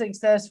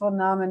unsuccessful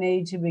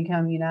nominee to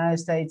become United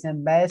States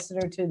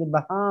ambassador to the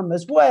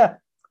Bahamas. Well,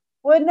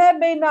 wouldn't that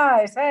be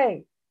nice?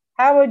 Hey,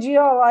 how would you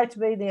all like to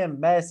be the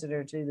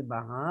ambassador to the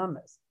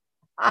Bahamas?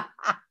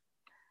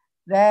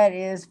 That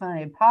is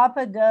funny.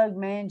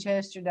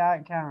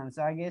 PapaDougManchester.com.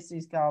 So I guess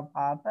he's called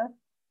Papa.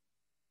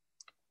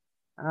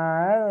 All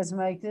right, let's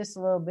make this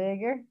a little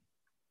bigger.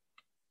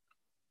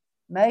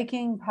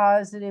 Making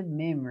positive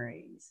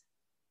memories.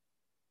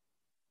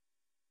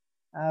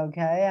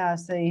 Okay, I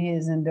see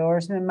his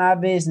endorsement. My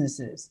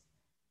businesses.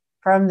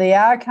 From the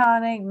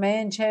iconic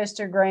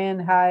Manchester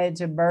Grand Hyatt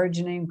to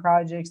burgeoning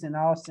projects in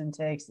Austin,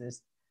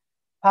 Texas,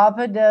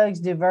 Papa Doug's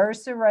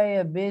diverse array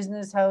of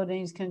business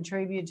holdings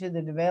contribute to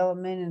the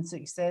development and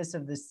success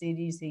of the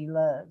cities he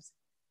loves.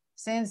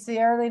 Since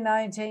the early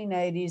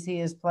 1980s, he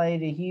has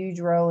played a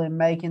huge role in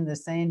making the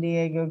San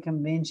Diego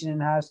convention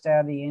and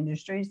hospitality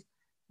industries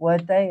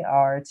what they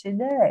are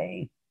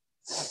today.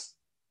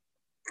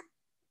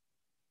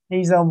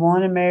 He's on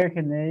One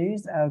American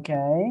News.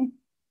 Okay.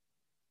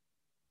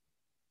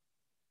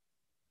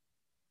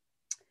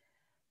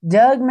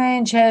 Doug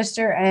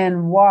Manchester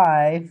and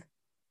wife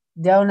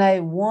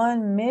donate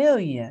 $1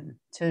 million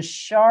to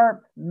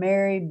Sharp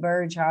Mary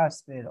Burge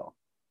Hospital.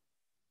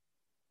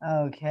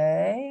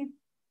 Okay.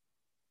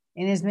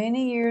 In his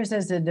many years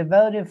as a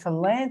devoted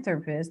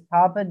philanthropist,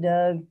 Papa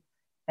Doug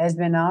has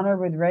been honored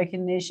with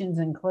recognitions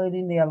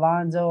including the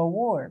Alonzo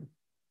Award,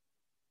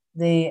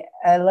 the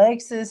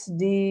Alexis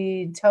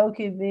de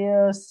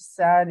Tocqueville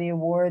Society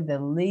Award, the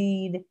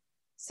Lead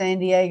San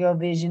Diego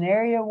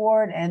Visionary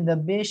Award, and the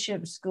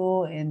Bishop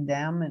School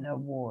Endowment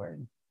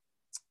Award.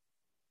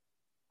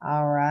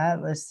 All right,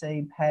 let's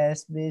see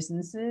past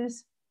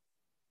businesses.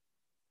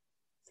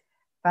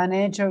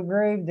 Financial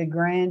Group, the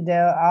Grand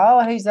Del.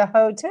 Oh, he's a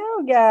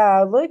hotel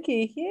guy.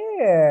 Looky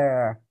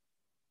here.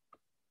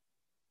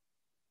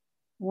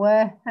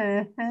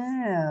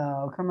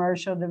 Wow,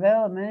 commercial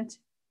development.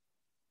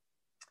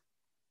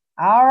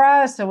 All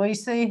right, so we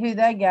see who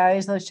that guy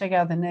is. Let's check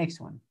out the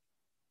next one.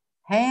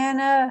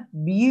 Hannah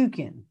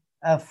Buchan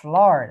of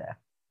Florida.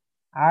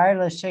 All right,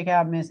 let's check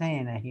out Miss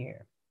Hannah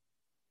here.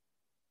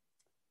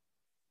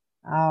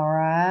 All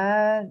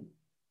right.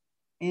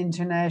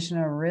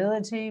 International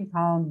Realty,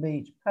 Palm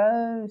Beach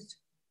Post.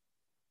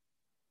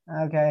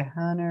 Okay,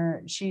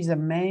 Hunter. She's a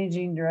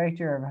managing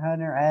director of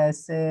Hunter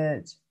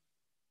Assets.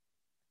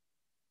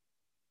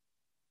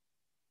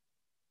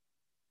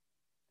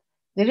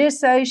 Did it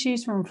say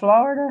she's from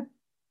Florida?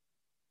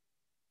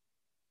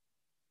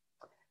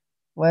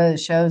 Well, it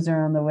shows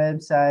her on the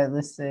website.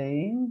 Let's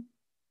see.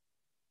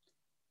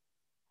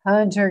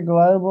 Hunter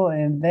Global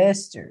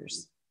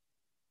Investors.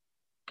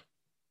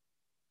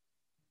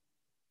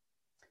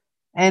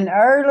 An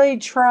early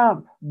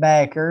Trump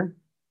backer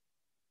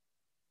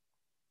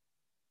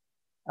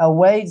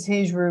awaits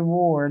his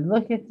reward.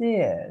 Look at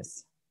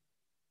this.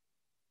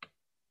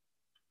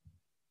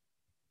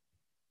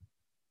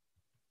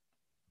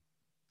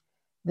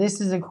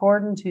 This is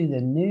according to the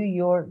New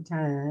York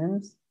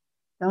Times.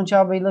 Don't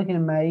y'all be looking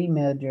at my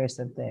email address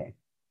up there.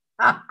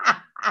 All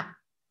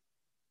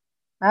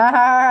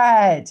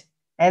right.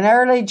 An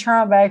early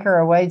Trump backer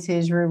awaits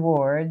his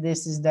reward.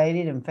 This is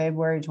dated in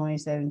February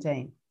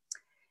 2017.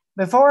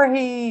 Before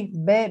he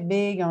bet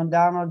big on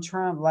Donald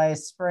Trump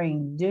last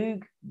spring,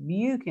 Duke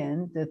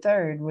Buchanan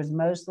III was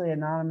mostly an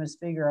anonymous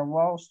figure on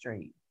Wall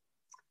Street.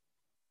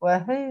 Well,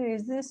 who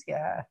is this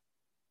guy?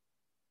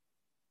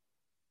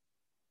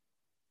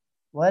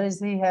 What does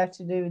he have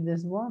to do with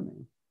this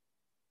woman?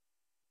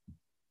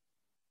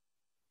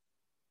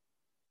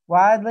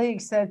 Widely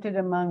accepted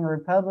among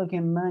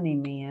Republican money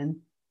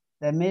men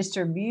that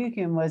Mr.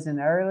 Buchanan was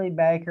an early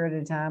backer at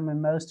a time when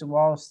most of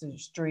Wall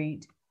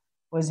Street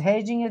was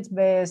hedging its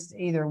bets,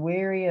 either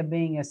weary of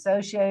being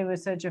associated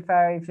with such a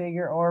fiery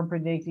figure or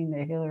predicting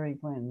that Hillary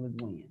Clinton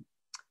would win.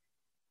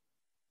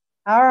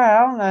 All right,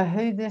 I don't know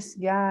who this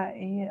guy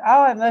is.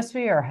 Oh, it must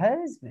be her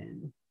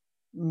husband.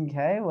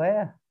 Okay,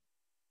 well.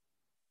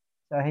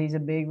 So he's a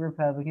big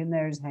Republican.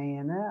 There's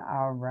Hannah.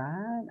 All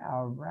right,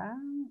 all right.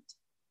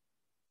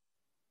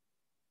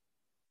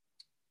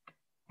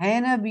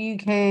 Hannah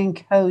Buchanan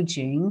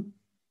Coaching,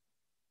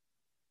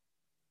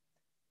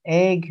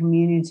 Egg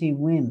Community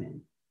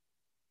Women.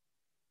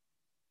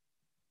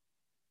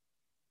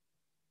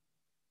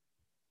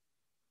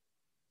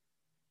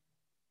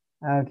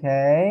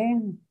 Okay.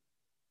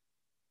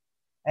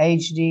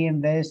 HD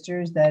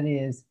Investors, that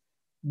is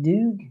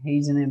Duke.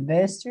 He's an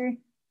investor.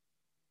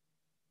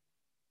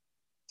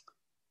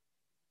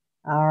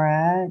 All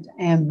right.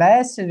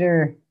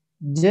 Ambassador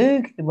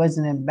Duke was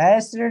an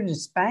ambassador to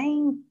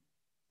Spain.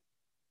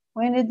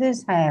 When did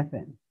this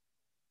happen?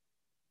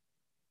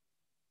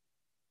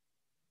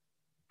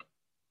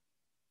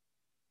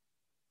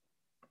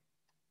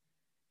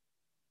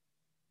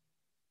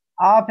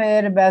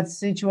 Op-ed about the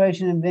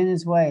situation in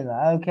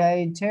Venezuela.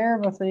 Okay,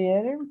 terrible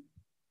theater.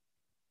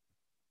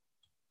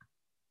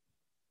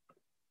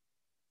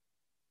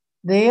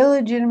 The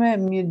illegitimate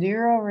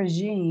Maduro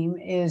regime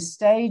is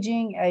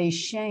staging a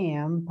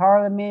sham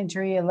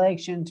parliamentary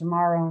election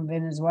tomorrow in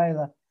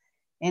Venezuela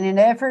in an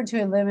effort to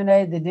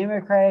eliminate the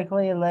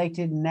democratically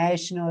elected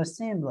National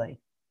Assembly.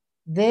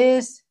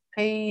 This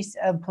piece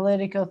of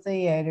political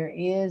theater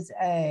is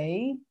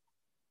a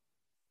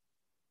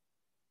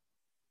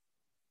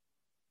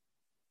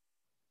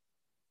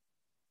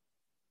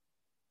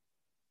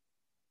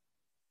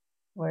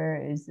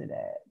where is it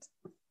at?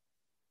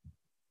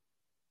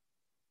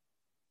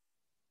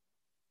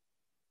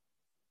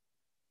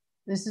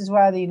 This is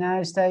why the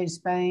United States,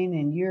 Spain,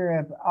 and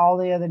Europe, all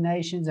the other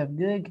nations of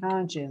good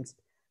conscience,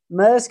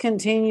 must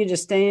continue to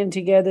stand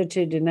together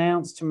to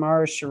denounce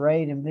tomorrow's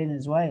charade in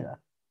Venezuela.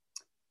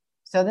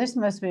 So this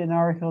must be an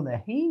article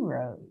that he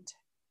wrote.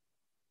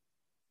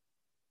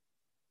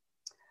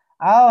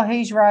 Oh,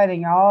 he's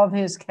writing all of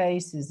his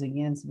cases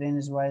against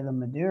Venezuela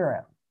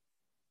Maduro.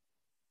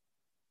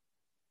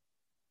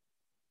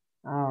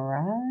 All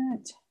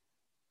right.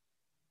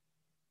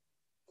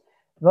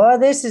 Boy,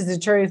 this is the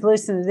truth.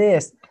 Listen to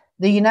this.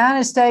 The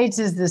United States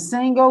is the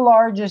single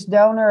largest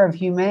donor of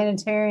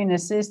humanitarian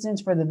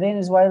assistance for the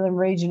Venezuelan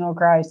regional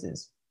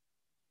crisis.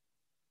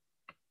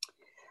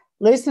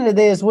 Listen to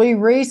this. We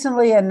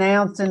recently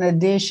announced an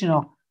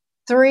additional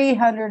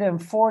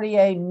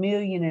 $348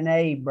 million in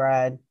aid,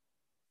 Brad.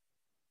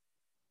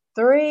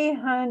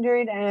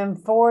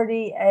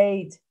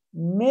 $348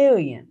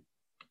 million.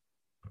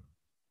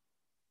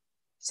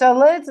 So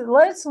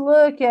let's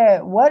look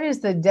at what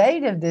is the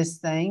date of this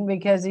thing,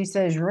 because he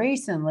says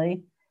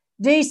recently,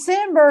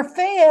 December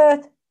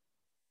 5th.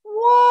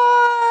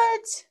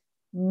 What?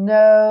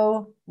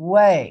 No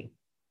way.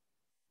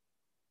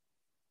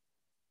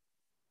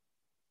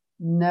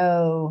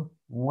 No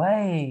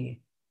way.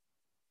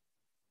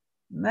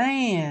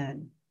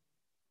 Man.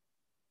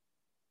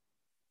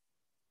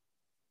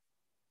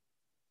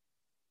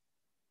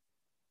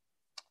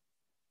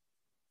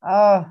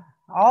 Oh,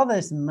 all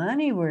this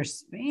money we're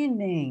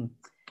spending.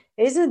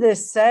 Isn't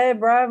this sad,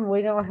 Brian?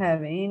 We don't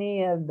have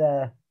any of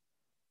the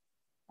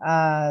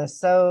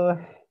so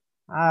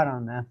I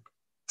don't know.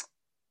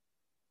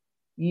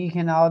 You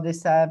can all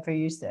decide for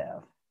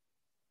yourself.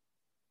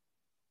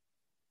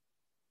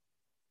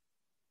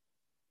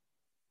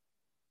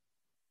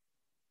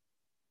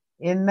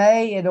 In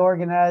May, it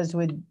organized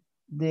with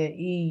the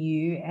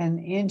EU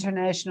an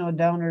international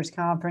donors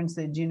conference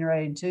that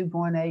generated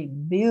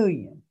 $2.8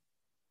 billion,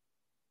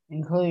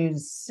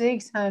 includes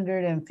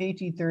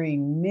 $653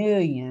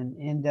 million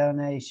in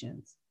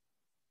donations.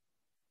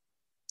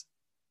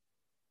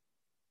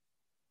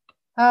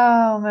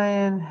 Oh,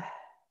 man.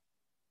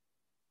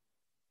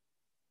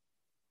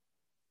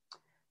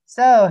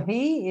 So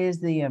he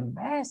is the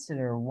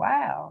ambassador.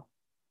 Wow.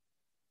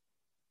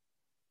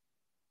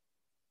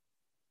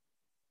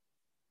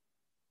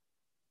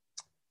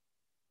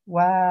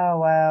 Wow,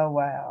 wow,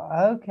 wow.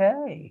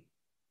 Okay.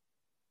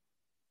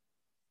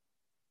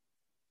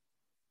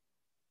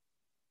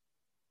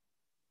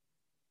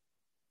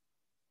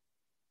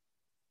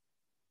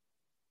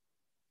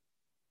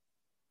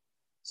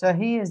 So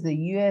he is the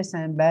U.S.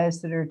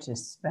 ambassador to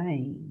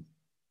Spain.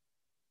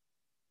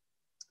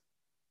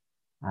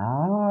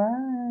 All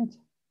right.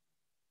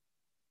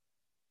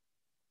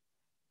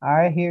 All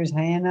right, here's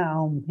Hannah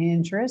on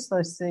Pinterest.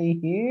 Let's see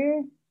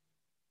here.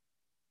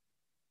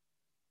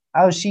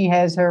 Oh, she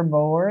has her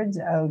boards.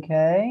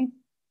 Okay.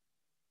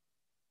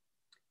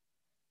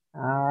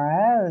 All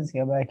right, let's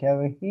go back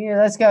over here.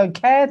 Let's go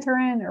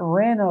Catherine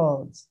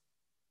Reynolds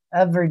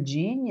of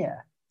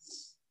Virginia.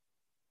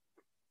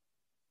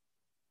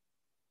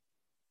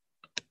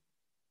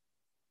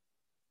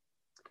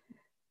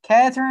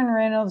 Catherine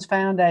Reynolds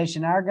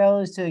Foundation. Our goal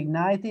is to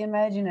ignite the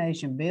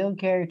imagination, build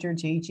character,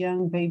 teach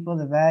young people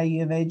the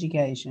value of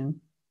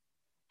education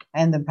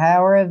and the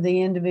power of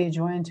the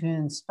individual, and to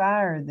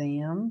inspire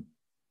them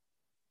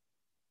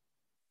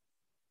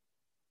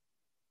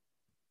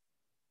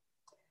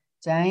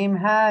to aim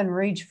high and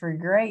reach for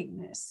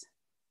greatness.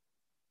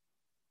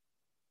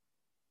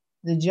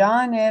 The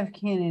John F.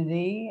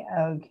 Kennedy,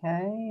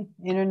 okay,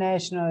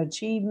 International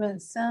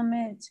Achievement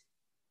Summit.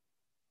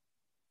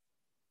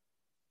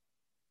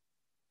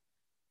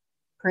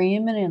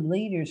 Preeminent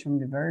leaders from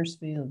diverse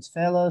fields,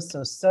 fellows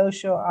of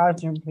social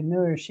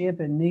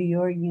entrepreneurship at New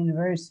York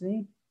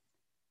University.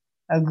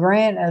 A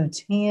grant of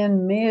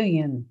 $10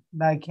 million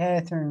by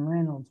Catherine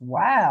Reynolds.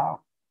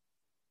 Wow.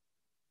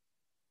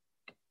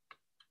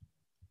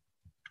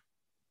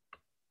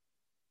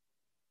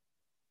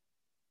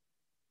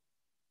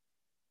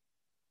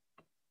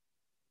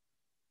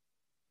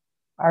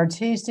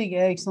 Artistic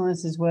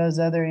excellence as well as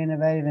other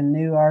innovative and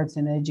new arts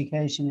and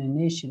education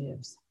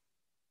initiatives.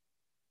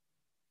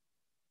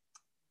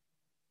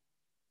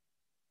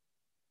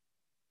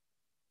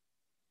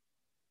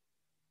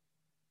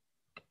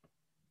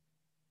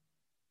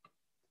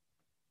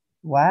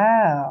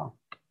 Wow.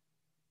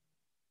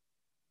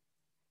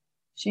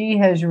 She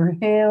has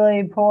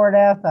really poured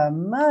out the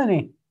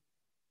money.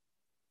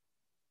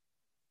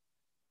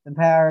 The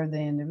power of the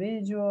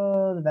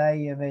individual, the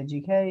value of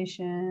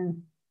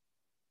education,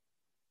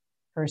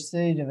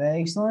 pursuit of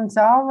excellence.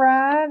 All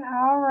right,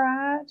 all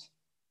right.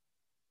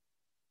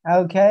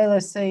 Okay,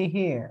 let's see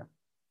here.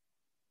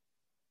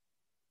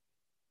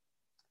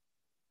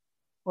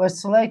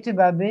 Was selected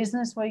by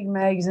Business Week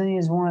magazine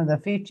as one of the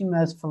 50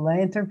 most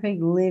philanthropic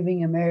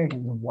living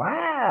Americans.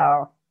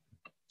 Wow.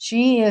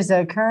 She is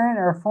a current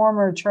or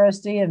former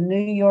trustee of New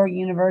York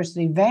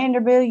University,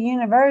 Vanderbilt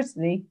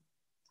University.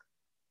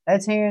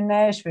 That's here in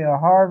Nashville.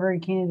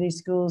 Harvard Kennedy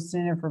School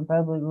Center for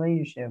Public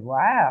Leadership.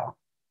 Wow.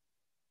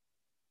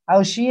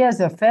 Oh, she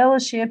has a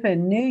fellowship at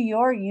New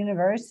York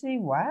University.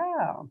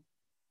 Wow.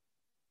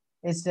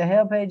 It's to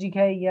help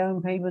educate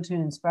young people to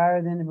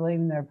inspire them to believe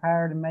in their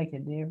power to make a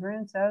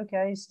difference.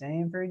 Okay,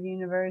 Stanford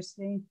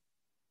University.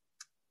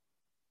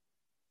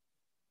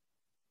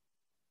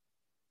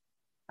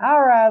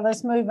 All right,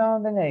 let's move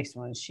on to the next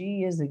one.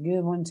 She is a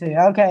good one too.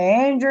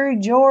 Okay, Andrew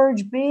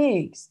George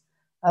Biggs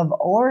of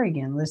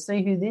Oregon. Let's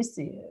see who this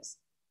is.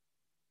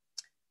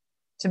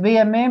 To be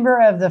a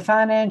member of the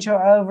Financial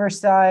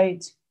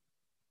Oversight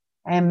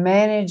and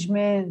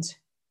Management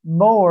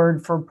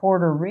Board for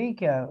Puerto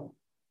Rico.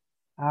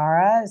 All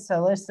right, so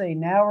let's see.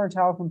 Now we're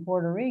talking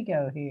Puerto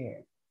Rico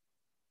here.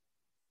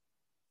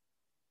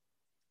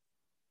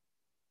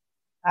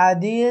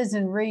 Ideas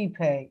and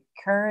REPEC,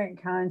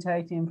 current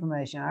contact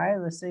information. All right,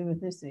 let's see what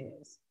this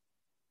is.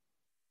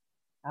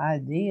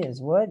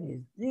 Ideas, what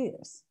is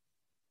this?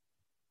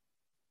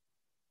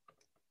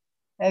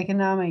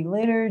 Economic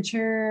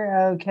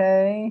literature,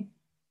 okay.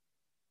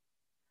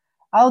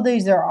 Oh,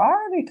 these are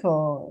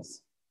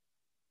articles.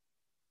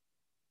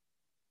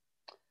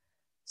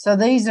 So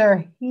these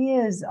are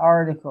his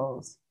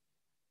articles.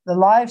 The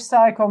life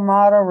cycle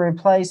model,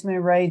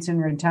 replacement rates,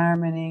 and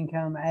retirement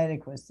income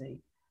adequacy.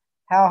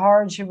 How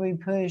hard should we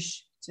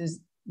push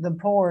the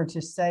poor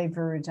to save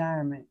for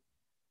retirement?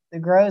 The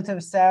growth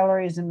of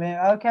salaries and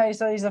okay,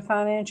 so he's a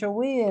financial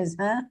whiz,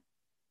 huh?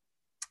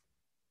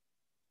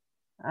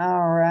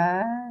 All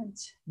right.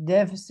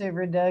 Deficit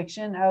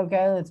reduction.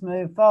 Okay, let's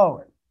move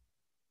forward.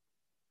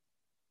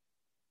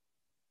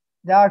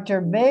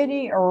 Dr.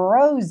 Betty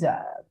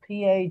Rosa,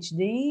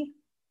 PhD,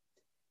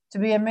 to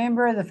be a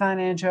member of the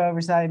Financial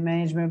Oversight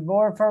Management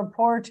Board for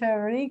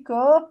Puerto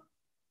Rico.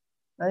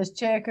 Let's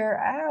check her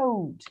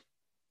out.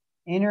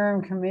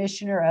 Interim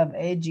Commissioner of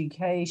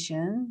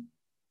Education.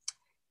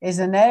 Is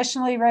a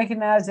nationally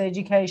recognized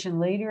education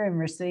leader and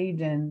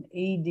received an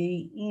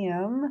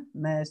EDM,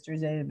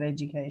 Master's of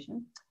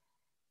Education,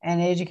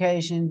 and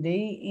Education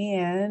D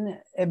in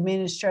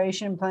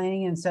Administration,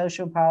 Planning, and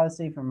Social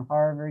Policy from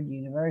Harvard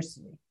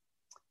University.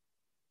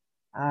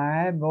 All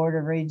right, Board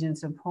of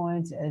Regents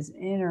appoints as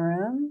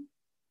interim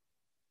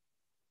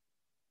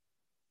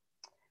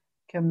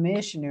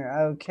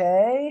commissioner.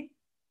 Okay.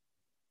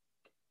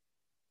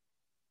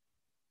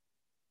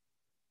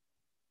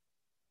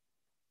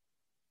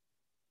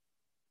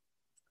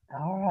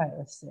 All right,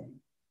 let's see.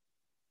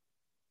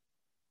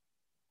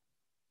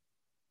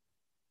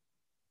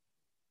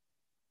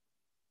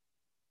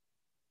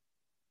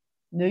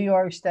 New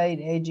York State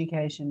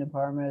Education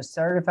Department, a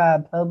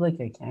certified public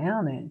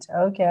accountant.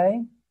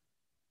 Okay.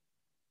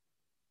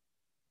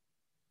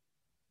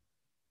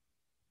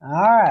 All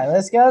right,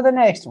 let's go to the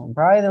next one.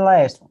 Probably the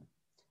last one.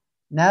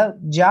 No,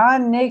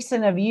 John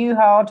Nixon of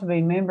U-Haul to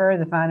be member of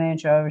the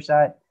Financial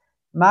Oversight.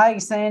 Mike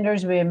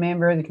Sanders to be a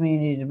member of the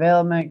Community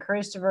Development.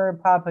 Christopher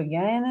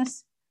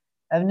Papaganis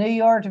of New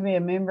York to be a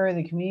member of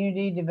the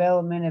Community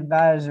Development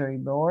Advisory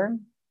Board.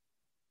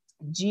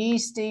 G.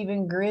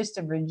 Stephen Grist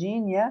of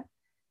Virginia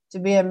to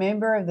be a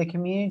member of the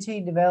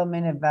Community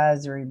Development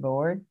Advisory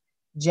Board.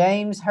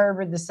 James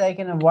Herbert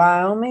II of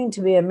Wyoming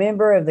to be a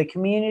member of the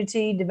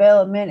Community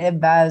Development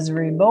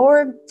Advisory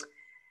Board.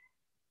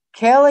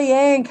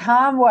 Kellyanne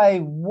Conway,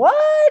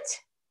 what?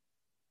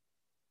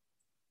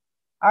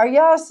 Are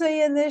y'all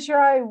seeing this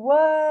right?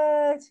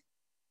 What?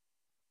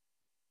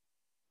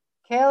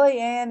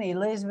 Kellyanne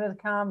Elizabeth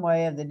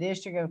Conway of the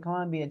District of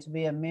Columbia to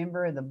be a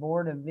member of the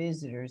Board of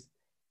Visitors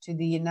to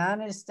the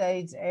United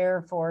States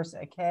Air Force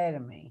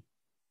Academy.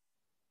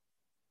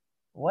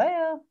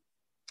 Well,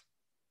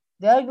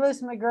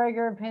 Douglas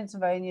McGregor of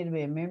Pennsylvania to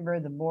be a member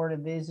of the Board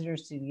of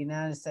Visitors to the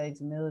United States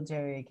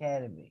Military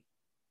Academy.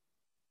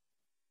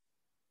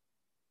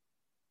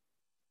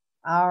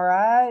 All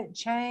right,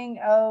 Chang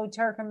O.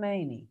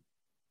 Turkmeni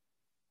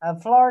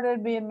of Florida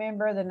to be a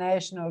member of the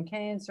National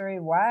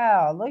Cancer.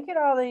 Wow, look at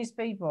all these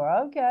people.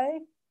 Okay.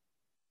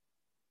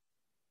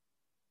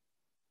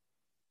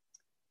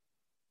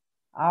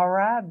 All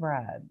right,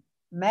 Brad.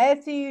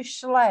 Matthew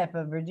Schlapp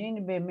of Virginia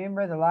to be a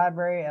member of the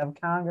Library of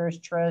Congress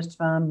Trust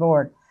Fund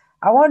Board.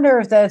 I wonder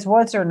if that's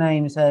what's her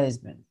name's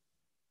husband.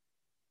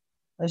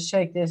 Let's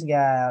check this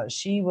guy out.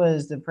 She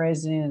was the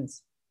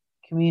president's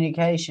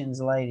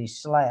communications lady,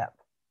 Schlapp.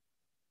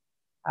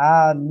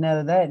 I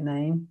know that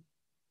name.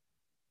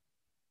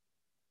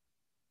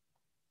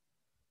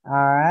 All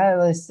right,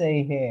 let's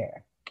see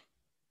here.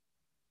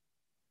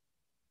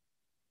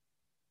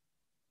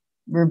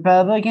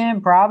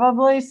 Republican,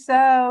 probably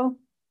so.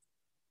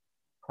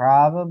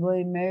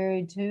 Probably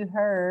married to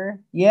her.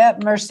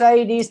 Yep,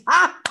 Mercedes.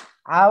 Ha!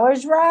 I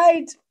was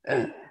right.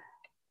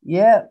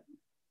 Yep.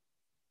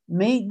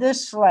 Meet the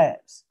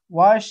Slapps.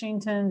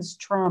 Washington's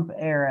Trump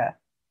era.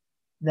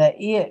 The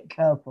It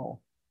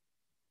couple.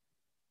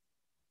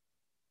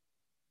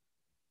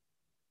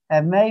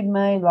 Have made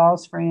money,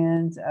 lost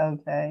friends.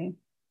 Okay.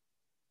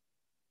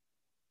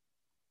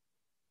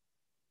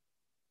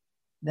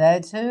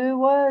 That's who it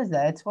was.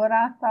 That's what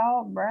I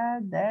thought,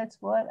 Brad. That's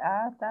what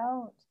I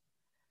thought.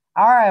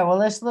 All right, well,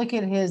 let's look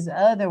at his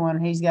other one.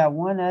 He's got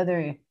one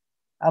other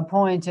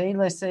appointee.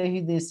 Let's see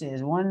who this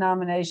is. One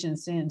nomination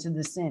sent to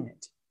the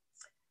Senate.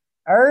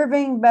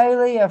 Irving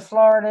Bailey of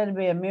Florida to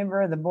be a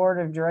member of the Board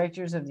of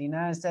Directors of the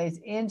United States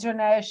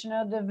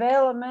International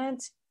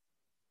Development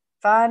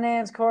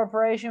Finance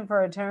Corporation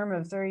for a term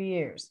of 3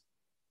 years.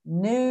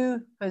 New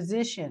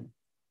position.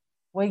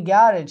 We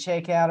got to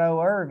check out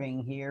Irving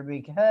here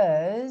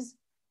because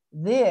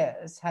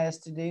this has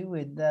to do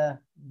with the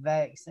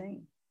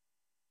vaccine.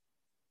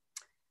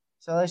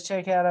 So let's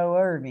check out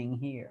Irving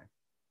here.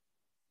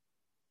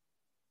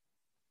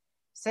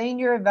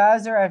 Senior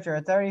advisor after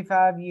a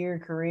 35-year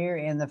career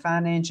in the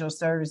financial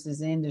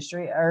services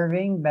industry,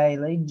 Irving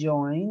Bailey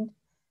joined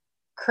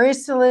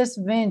Chrysalis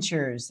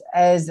Ventures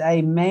as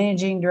a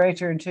managing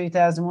director in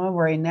 2001,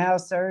 where he now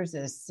serves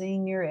as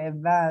senior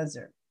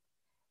advisor.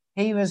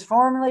 He was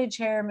formerly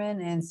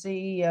chairman and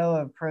CEO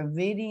of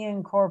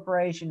Providian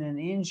Corporation, an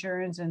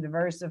insurance and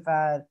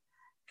diversified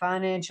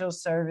financial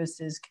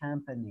services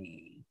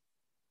company.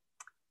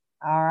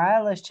 All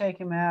right, let's check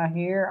him out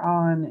here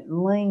on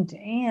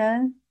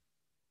LinkedIn.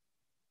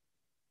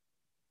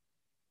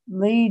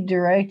 Lead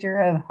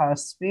director of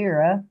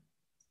Hospira,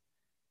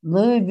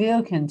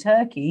 Louisville,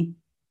 Kentucky.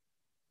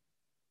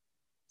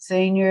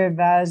 Senior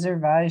advisor,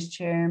 vice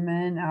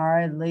chairman. All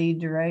right, lead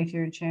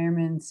director,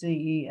 chairman,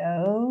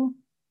 CEO.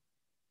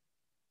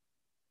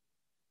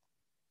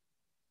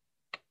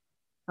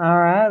 All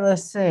right,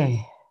 let's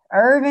see.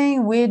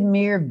 Irving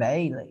Widmer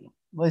Bailey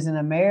was an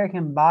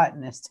American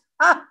botanist.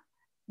 Ha!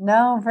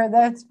 Known for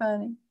that's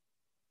funny.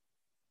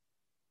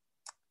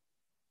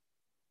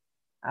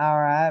 All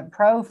right,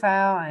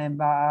 profile and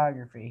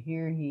biography.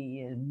 Here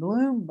he is,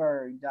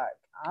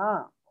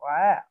 Bloomberg.com.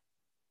 Wow.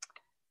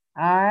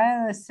 All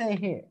right, let's see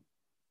here.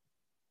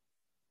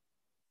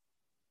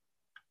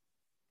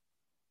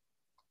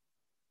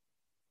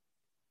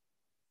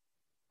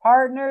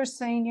 Partner,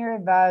 senior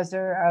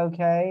advisor,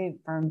 okay,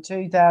 from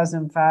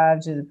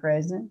 2005 to the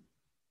present.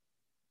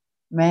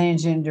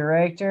 Managing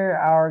director,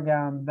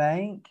 Argonne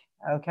Bank,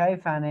 okay,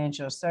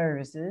 financial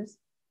services.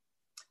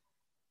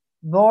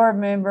 Board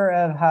member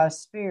of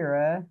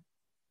Hospira,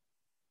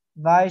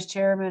 vice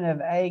chairman of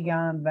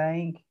Aegon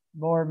Bank,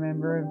 board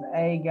member of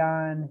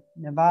Aegon,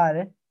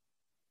 Nevada.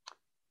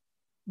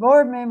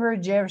 Board member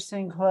of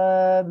Jefferson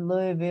Club,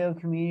 Louisville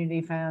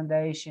Community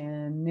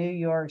Foundation, New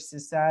York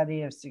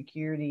Society of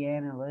Security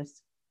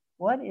Analysts.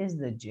 What is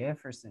the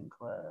Jefferson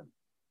Club?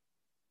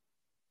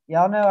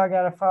 Y'all know I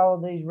got to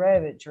follow these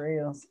rabbit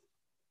trails.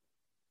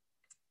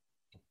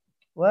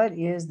 What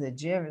is the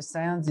Jefferson?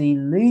 Sounds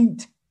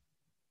elite.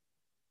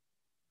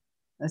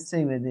 Let's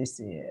see what this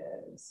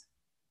is.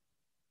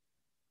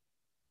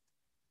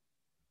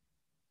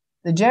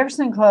 The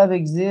Jefferson Club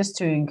exists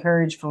to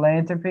encourage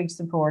philanthropic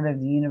support of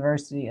the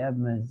University of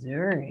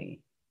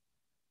Missouri.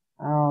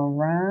 All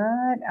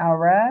right, all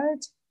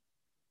right.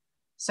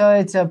 So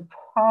it's a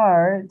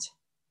part.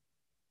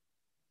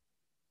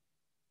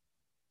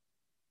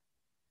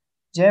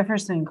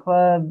 Jefferson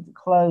Club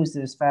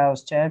closes,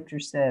 files chapter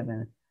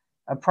 7.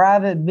 A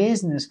private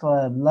business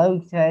club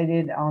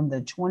located on the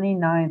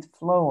 29th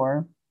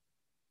floor.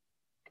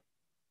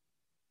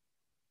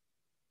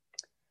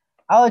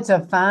 Oh, it's a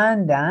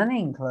fine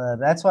dining club.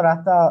 That's what I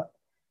thought.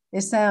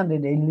 It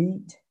sounded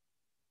elite.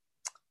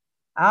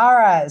 All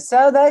right.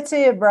 So that's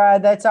it,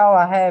 Bride. That's all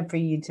I have for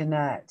you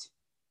tonight.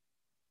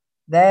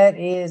 That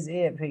is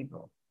it,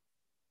 people.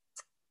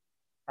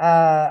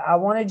 I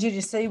wanted you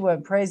to see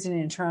what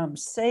President Trump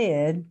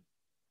said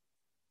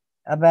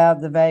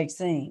about the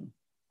vaccine.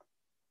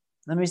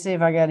 Let me see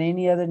if I got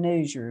any other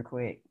news real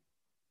quick.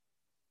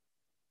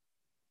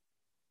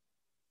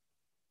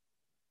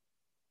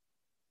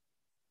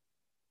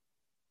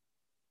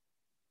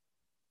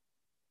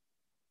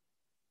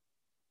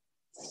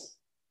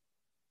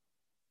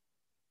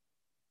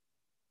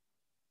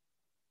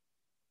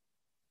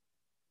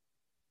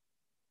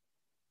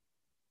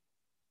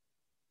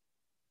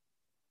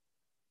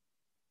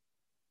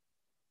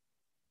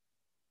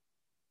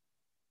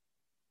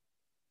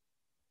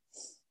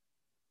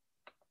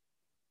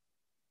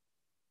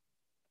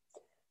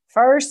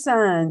 First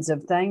signs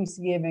of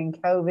Thanksgiving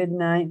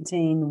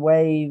COVID-19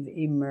 wave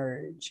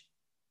emerge.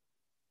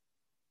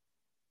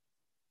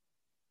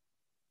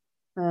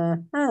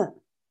 Elon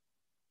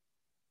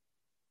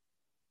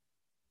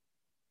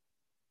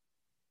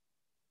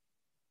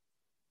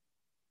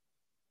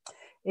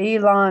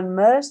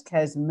Musk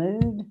has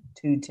moved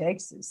to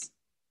Texas.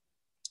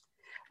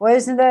 Well,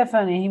 isn't that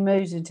funny? He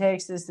moves to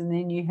Texas, and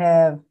then you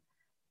have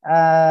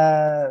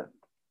the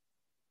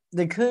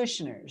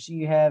Kushners.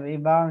 You have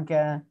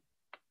Ivanka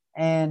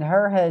and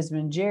her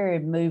husband,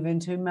 Jared, moving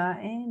to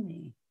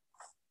Miami.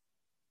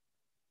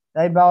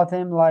 They bought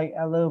them like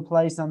a little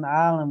place on the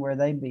island where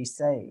they'd be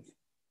safe.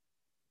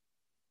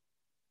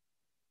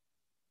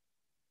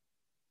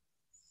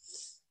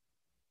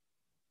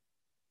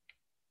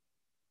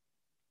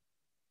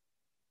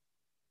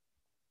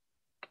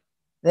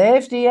 The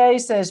FDA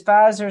says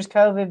Pfizer's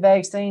COVID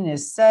vaccine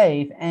is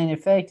safe and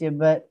effective,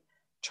 but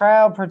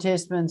trial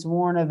participants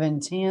warn of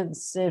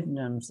intense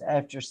symptoms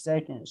after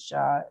second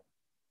shot.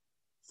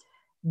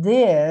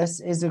 This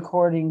is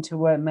according to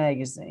what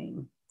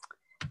magazine?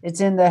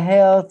 It's in the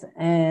Health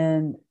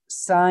and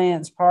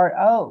Science part.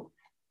 Oh,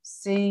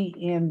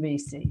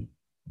 CNBC.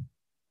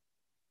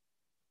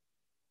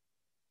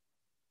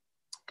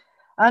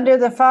 Under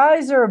the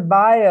Pfizer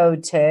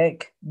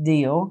biotech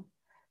deal,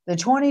 the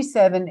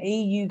 27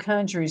 EU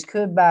countries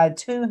could buy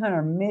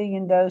 200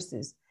 million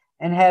doses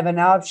and have an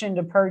option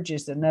to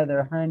purchase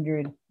another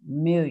 100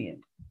 million.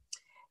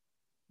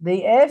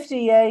 The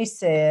FDA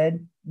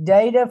said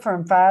data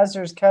from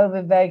Pfizer's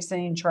COVID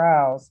vaccine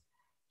trials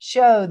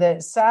show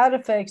that side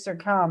effects are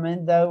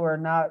common, though are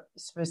not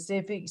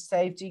specific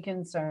safety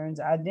concerns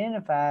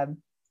identified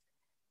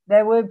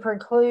that would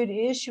preclude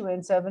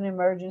issuance of an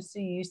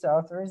emergency use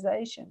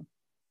authorization.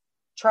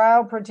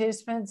 Trial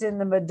participants in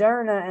the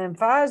Moderna and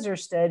Pfizer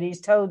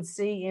studies told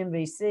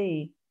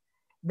CNBC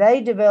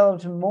they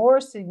developed more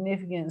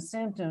significant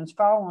symptoms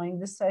following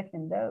the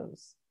second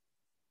dose.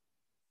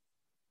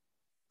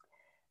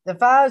 The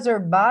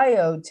Pfizer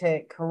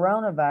biotech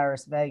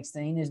coronavirus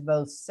vaccine is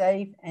both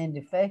safe and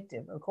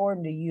effective,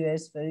 according to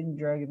U.S. Food and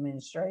Drug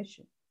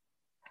Administration.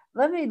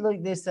 Let me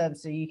look this up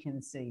so you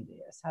can see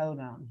this. Hold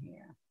on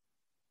here.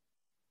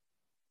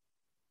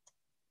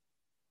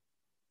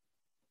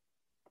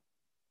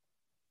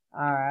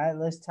 All right,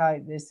 let's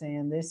type this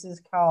in. This is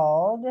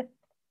called,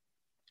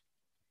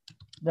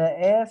 the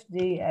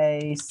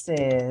FDA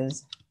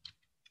says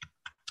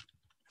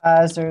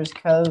Pfizer's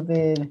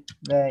COVID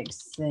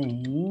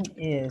vaccine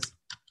is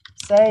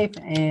safe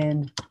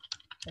and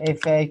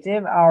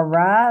effective. All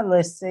right,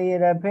 let's see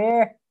it up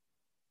here.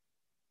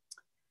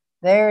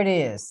 There it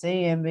is,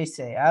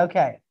 CNBC.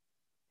 Okay,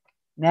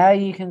 now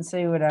you can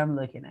see what I'm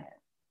looking at.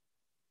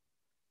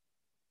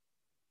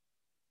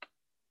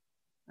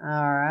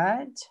 All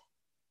right.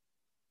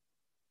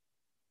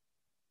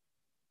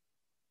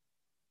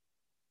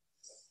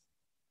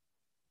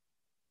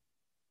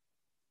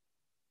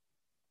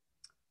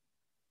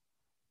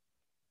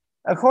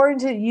 According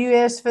to the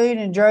U.S. Food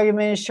and Drug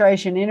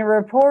Administration, in a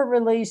report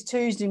released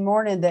Tuesday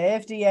morning, the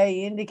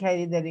FDA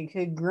indicated that it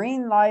could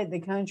greenlight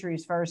the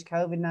country's first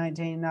COVID-19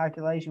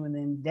 inoculation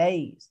within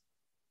days.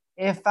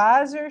 If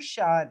Pfizer's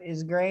shot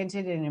is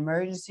granted an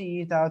emergency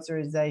use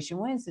authorization,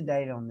 when's the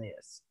date on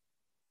this?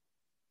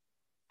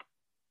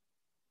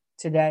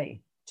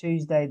 Today,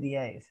 Tuesday the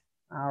 8th.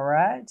 All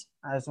right,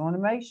 I just want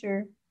to make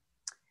sure.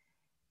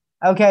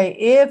 Okay,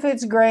 if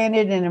it's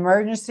granted an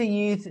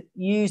emergency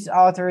use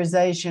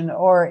authorization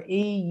or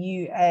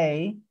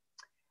EUA,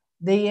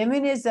 The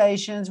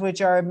immunizations,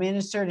 which are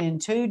administered in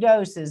 2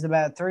 doses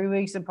about 3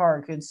 weeks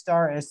apart, could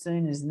start as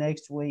soon as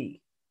next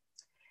week.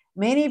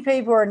 Many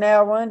people are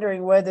now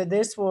wondering whether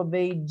this will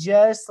be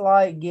just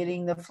like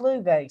getting the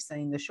flu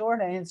vaccine. The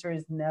short answer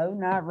is no,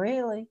 not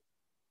really.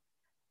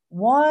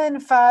 One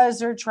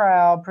Pfizer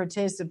trial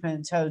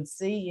participant told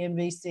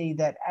CNBC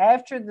that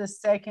after the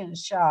second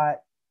shot,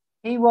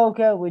 he woke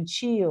up with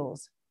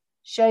chills,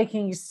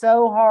 shaking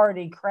so hard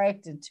he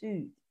cracked a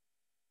tooth.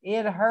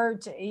 It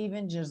hurt to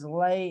even just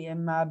lay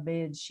in my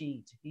bed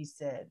sheet, he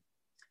said.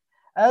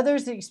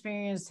 Others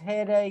experienced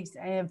headaches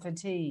and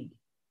fatigue.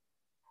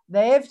 The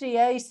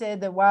FDA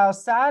said that while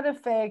side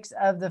effects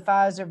of the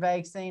Pfizer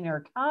vaccine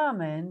are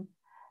common,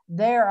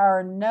 there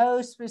are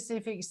no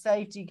specific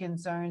safety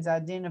concerns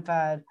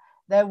identified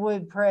that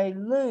would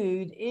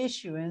prelude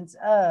issuance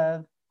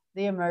of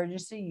the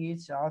emergency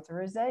use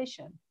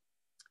authorization.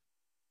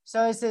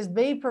 So it says,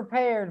 be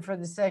prepared for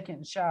the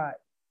second shot.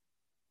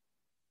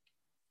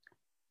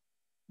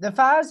 The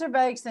Pfizer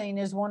vaccine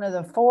is one of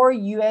the 4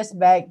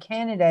 U.S.-backed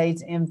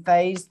candidates in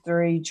phase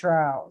 3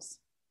 trials.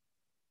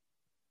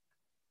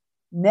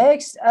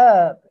 Next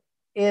up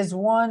is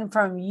one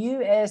from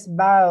U.S.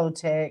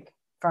 biotech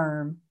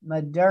firm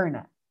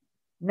Moderna.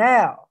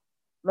 Now,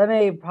 let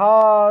me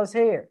pause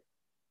here.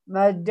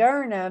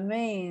 Moderna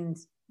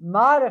means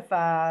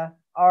modify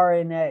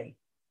RNA.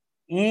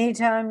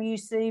 Anytime you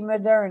see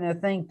Moderna,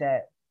 think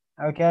that,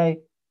 okay?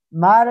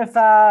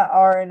 Modify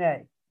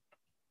RNA,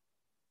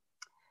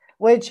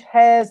 which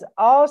has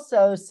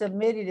also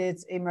submitted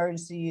its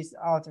emergency use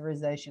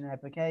authorization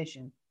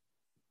application.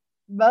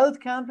 Both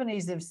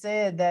companies have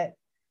said that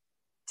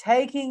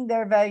taking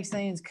their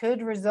vaccines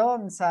could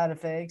result in side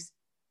effects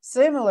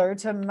similar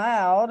to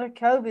mild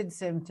COVID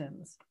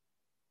symptoms.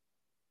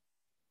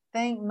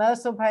 Think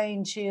muscle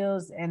pain,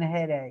 chills, and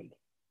headache.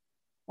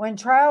 When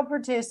trial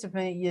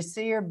participant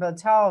Yasir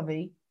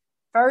Batalvi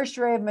first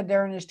read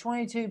Moderna's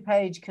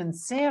 22-page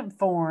consent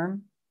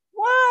form,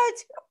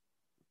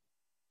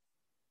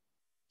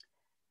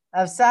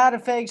 of side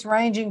effects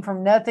ranging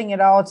from nothing at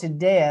all to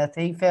death,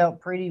 he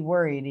felt pretty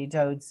worried, he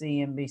told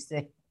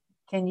CNBC.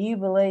 Can you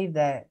believe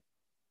that?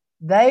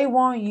 They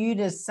want you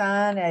to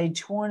sign a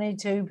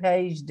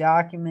 22-page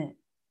document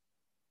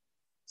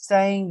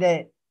saying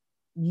that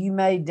you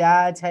may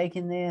die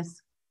taking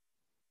this.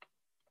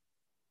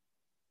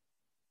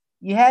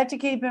 You have to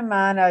keep in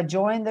mind, I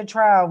joined the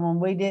trial when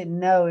we didn't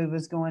know it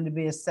was going to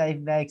be a safe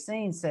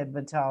vaccine, said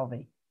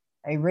Batalvi,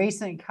 a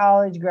recent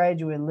college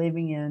graduate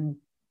living in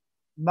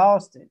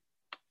Boston.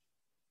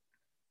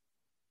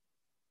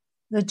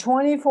 The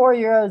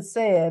 24-year-old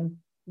said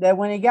that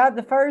when he got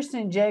the first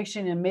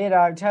injection in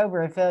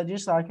mid-October, it felt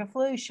just like a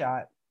flu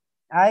shot.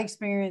 I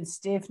experienced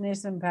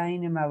stiffness and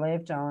pain in my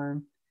left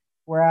arm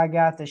where I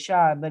got the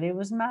shot, but it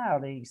was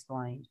mild, he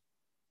explained.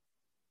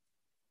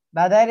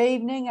 By that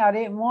evening, I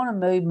didn't want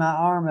to move my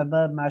arm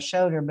above my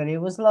shoulder, but it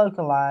was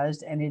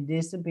localized and it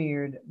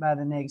disappeared by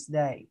the next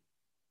day.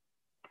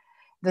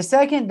 The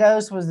second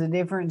dose was a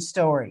different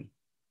story.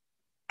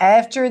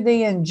 After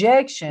the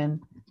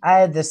injection, I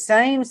had the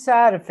same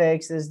side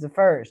effects as the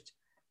first.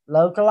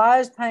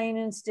 Localized pain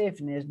and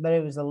stiffness, but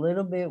it was a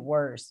little bit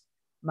worse.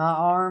 My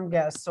arm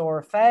got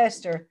sore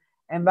faster,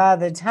 and by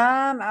the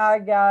time I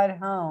got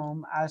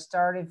home, I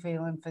started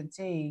feeling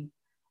fatigue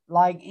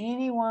like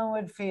anyone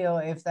would feel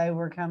if they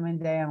were coming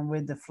down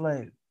with the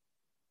flu.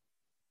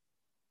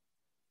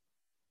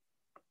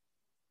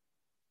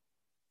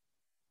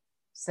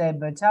 Said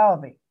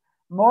Batalvi.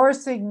 More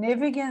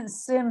significant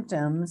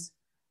symptoms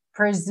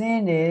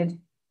presented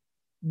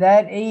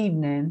that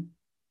evening.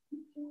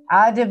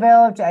 I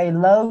developed a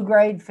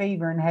low-grade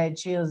fever and had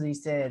chills, he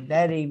said.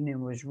 That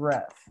evening was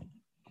rough.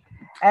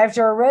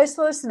 After a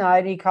restless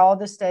night, he called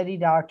the study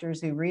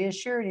doctors who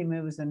reassured him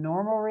it was a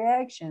normal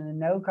reaction and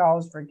no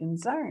cause for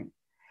concern.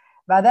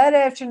 By that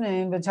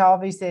afternoon,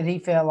 Batalvi said he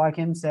felt like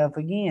himself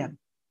again.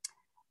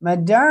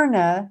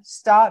 Moderna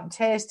stopped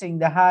testing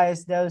the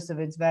highest dose of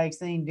its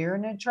vaccine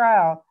during the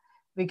trial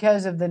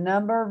because of the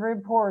number of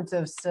reports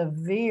of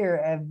severe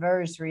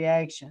adverse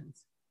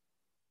reactions.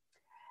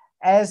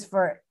 As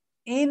for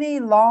any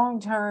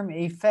long-term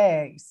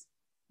effects,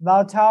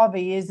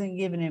 Batalvi isn't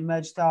giving it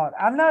much thought.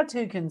 I'm not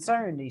too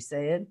concerned, he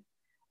said.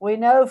 We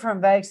know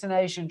from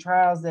vaccination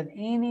trials that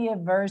any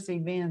adverse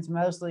events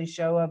mostly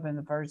show up in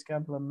the first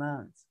couple of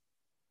months.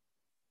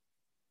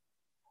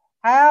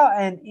 How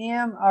an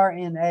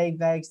mRNA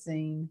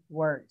vaccine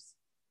works.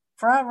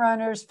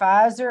 Frontrunners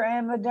Pfizer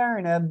and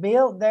Moderna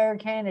built their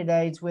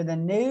candidates with a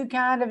new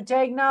kind of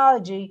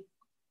technology.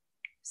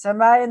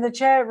 Somebody in the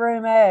chat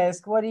room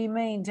asked, what do you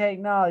mean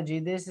technology?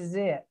 This is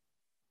it.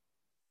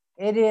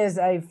 It is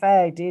a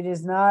fact. It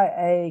is not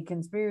a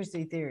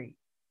conspiracy theory.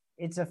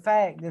 It's a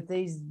fact that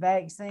these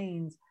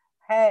vaccines,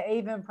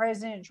 even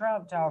President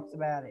Trump talks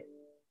about it.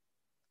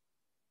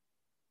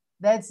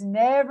 That's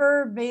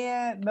never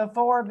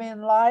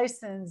been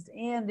licensed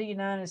in the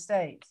United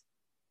States.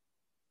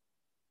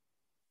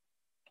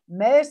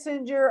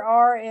 Messenger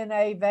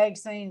RNA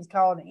vaccines,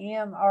 called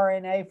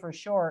mRNA for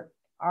short,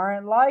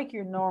 aren't like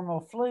your normal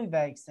flu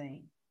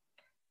vaccine.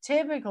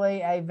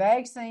 Typically, a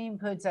vaccine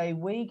puts a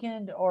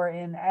weakened or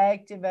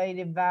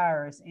inactivated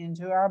virus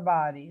into our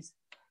bodies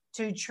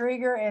to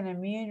trigger an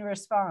immune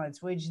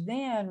response, which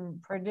then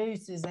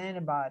produces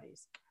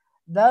antibodies.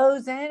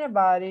 Those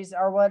antibodies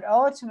are what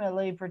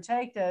ultimately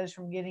protect us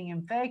from getting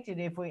infected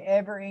if we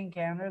ever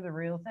encounter the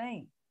real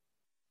thing.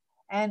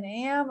 An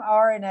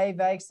mRNA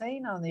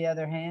vaccine, on the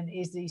other hand,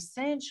 is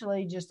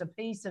essentially just a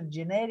piece of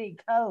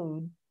genetic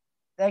code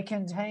that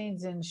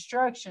contains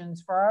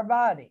instructions for our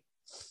body.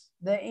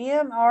 The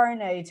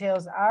mRNA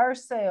tells our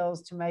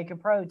cells to make a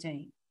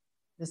protein,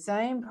 the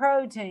same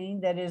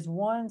protein that is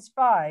one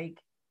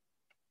spike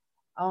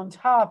on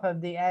top of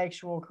the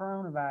actual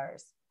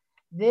coronavirus.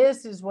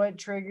 This is what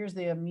triggers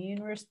the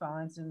immune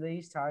response in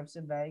these types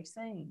of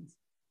vaccines.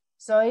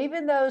 So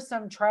even though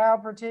some trial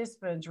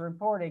participants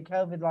reported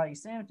COVID-like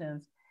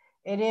symptoms,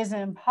 it is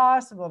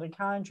impossible to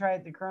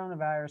contract the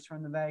coronavirus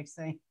from the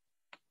vaccine.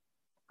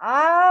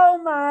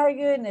 Oh my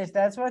goodness,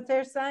 that's what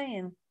they're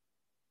saying.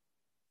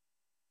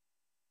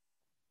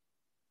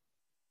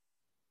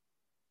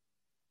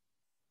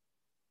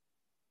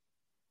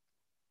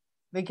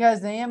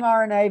 Because the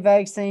mRNA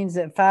vaccines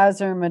that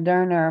Pfizer and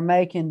Moderna are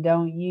making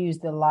don't use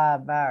the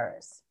live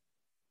virus.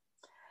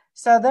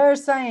 So they're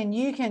saying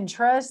you can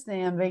trust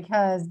them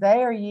because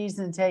they are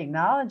using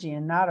technology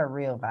and not a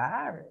real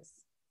virus.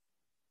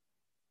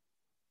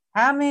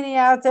 How many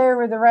out there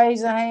with a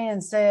raise of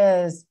hand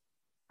says,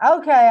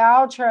 okay,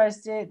 I'll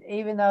trust it,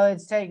 even though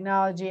it's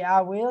technology.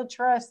 I will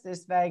trust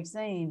this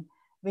vaccine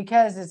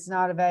because it's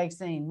not a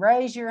vaccine.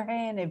 Raise your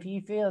hand if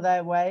you feel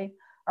that way,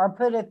 or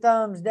put a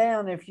thumbs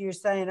down if you're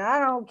saying, I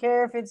don't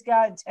care if it's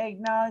got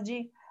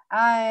technology,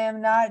 I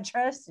am not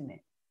trusting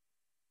it.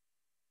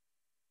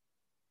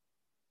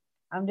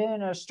 I'm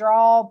doing a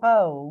straw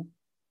poll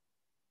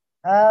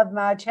of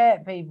my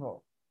chat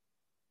people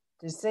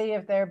to see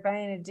if they're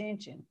paying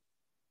attention.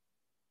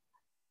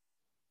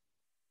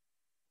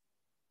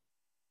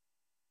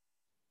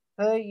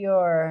 Put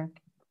your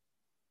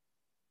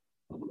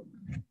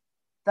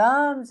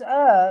thumbs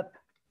up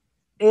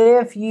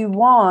if you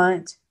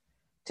want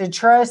to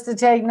trust the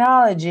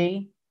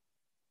technology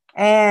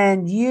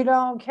and you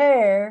don't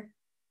care,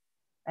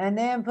 and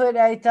then put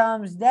a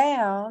thumbs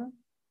down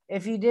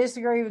if you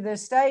disagree with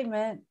this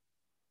statement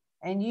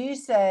and you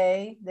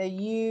say that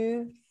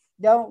you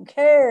don't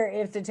care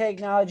if the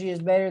technology is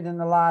better than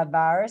the live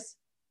virus,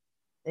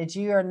 that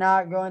you are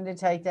not going to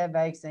take that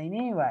vaccine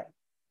anyway.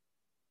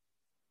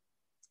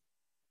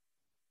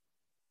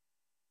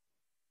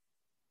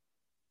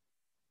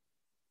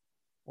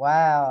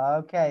 Wow,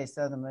 okay,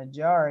 so the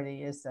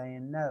majority is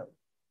saying no.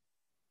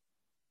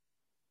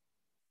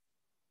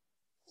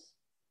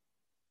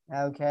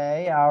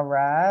 Okay, all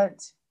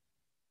right.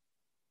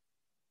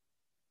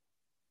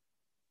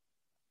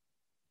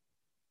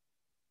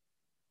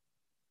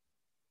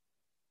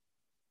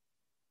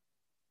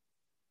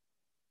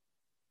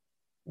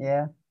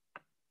 Yeah.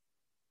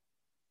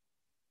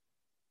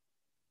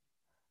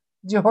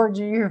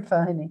 Georgia, you're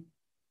funny.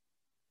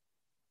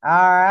 All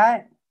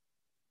right.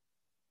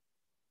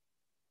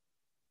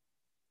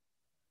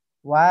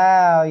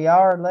 Wow, y'all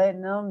are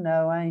letting them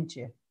know, ain't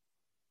you?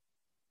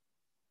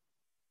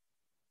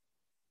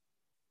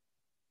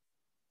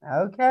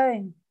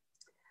 Okay.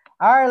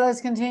 All right,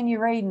 let's continue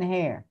reading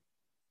here.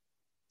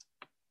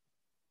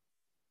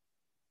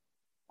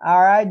 All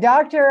right,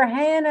 Dr.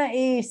 Hannah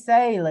E.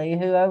 Saley,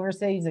 who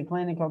oversees a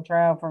clinical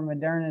trial for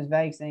Moderna's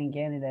vaccine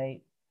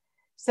candidate,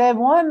 said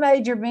one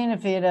major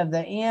benefit of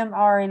the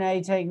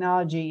mRNA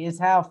technology is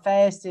how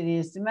fast it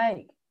is to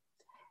make.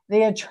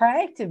 The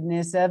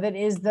attractiveness of it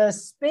is the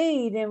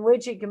speed in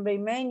which it can be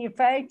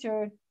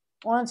manufactured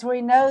once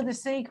we know the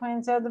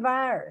sequence of the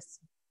virus.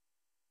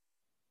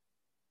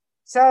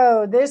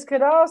 So this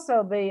could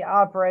also be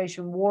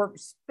Operation Warp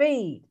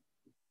Speed.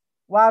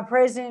 Why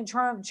President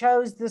Trump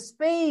chose the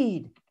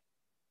speed.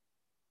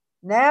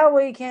 Now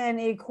we can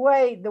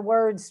equate the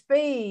word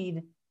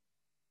speed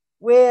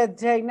with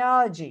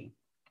technology.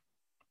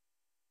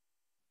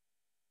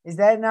 Is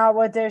that not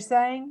what they're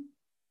saying?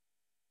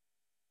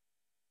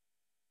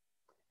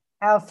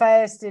 How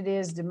fast it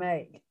is to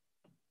make.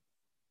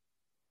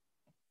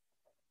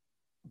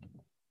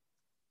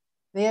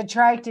 The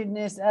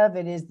attractiveness of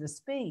it is the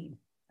speed.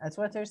 That's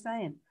what they're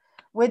saying.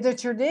 With the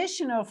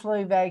traditional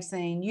flu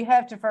vaccine, you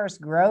have to first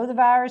grow the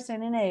virus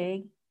in an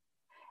egg,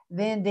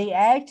 then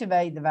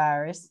deactivate the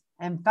virus,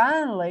 and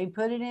finally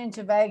put it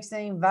into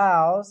vaccine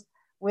vials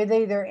with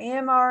either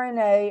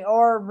mRNA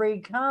or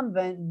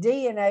recombinant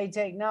DNA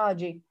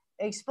technology,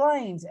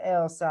 explains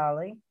El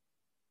Sali.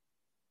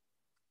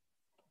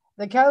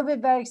 The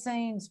COVID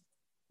vaccine's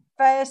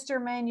faster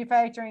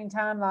manufacturing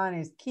timeline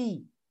is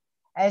key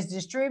as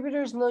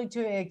distributors look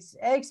to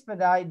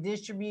expedite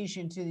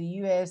distribution to the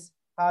U.S.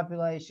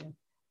 population.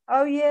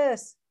 Oh,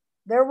 yes,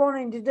 they're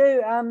wanting to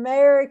do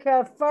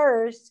America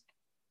first.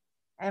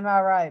 Am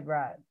I right,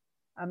 Bride?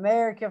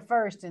 America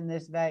first in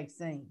this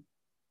vaccine.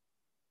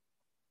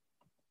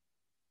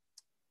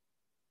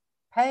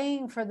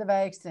 Paying for the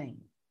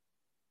vaccine.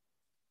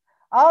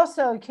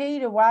 Also, key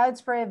to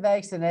widespread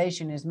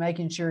vaccination is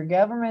making sure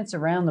governments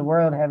around the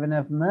world have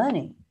enough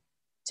money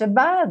to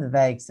buy the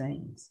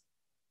vaccines.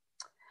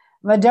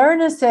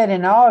 Moderna said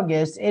in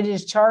August it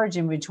is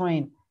charging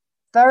between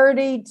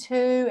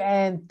 $32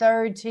 and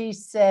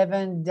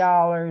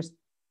 $37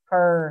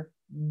 per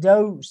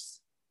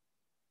dose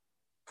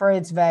for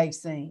its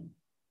vaccine,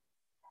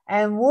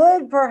 and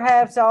would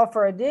perhaps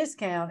offer a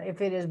discount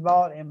if it is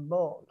bought in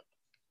bulk.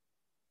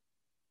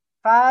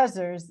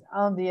 Pfizer's,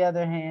 on the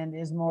other hand,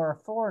 is more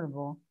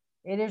affordable.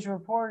 It is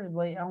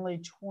reportedly only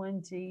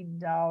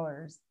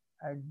 $20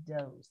 a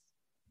dose.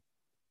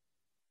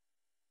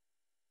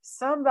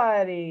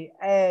 Somebody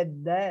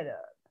add that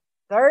up.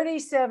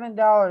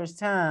 $37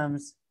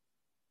 times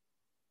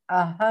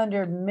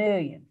 100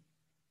 million.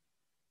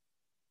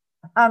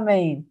 I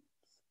mean,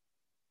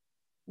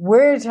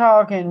 we're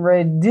talking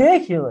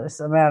ridiculous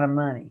amount of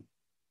money.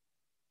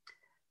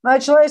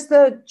 Much less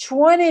the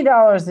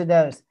 $20 a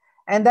dose.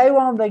 And they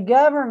want the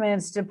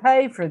governments to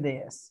pay for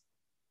this.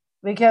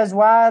 Because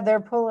why? They're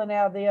pulling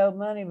out the old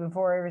money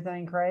before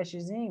everything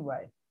crashes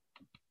anyway.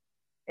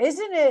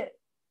 Isn't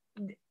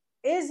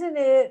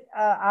it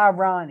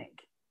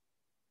ironic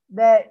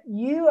that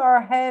you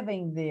are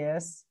having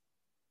this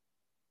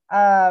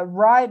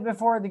right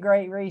before the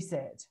Great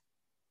Reset?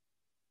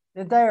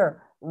 That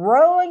they're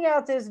rolling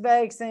out this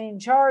vaccine,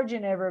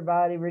 charging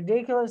everybody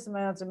ridiculous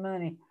amounts of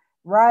money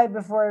right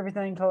before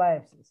everything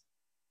collapses.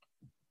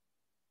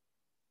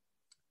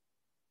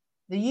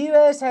 The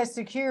U.S. has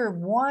secured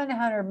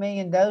 100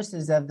 million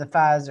doses of the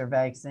Pfizer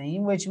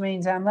vaccine, which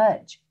means how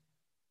much?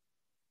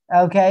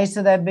 Okay,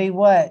 so that'd be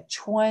what?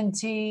 It'd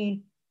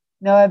be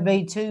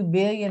 $2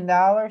 billion,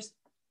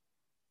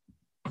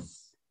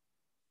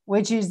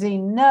 which is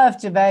enough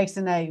to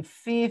vaccinate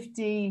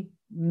 50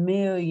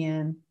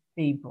 million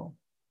people.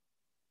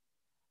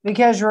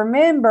 Because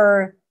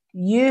remember,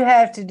 you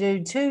have to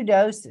do 2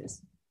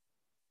 doses.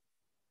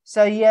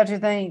 So you have to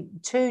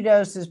think 2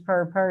 doses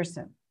per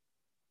person.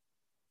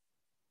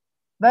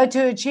 But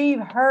to achieve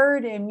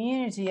herd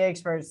immunity,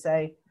 experts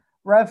say,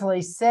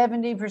 roughly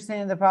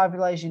 70% of the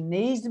population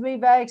needs to be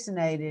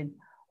vaccinated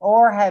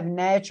or have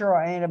natural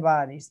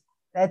antibodies.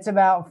 That's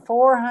about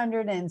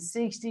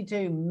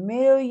 462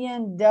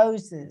 million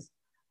doses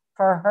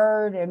for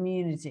herd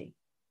immunity.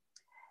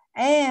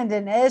 And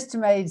an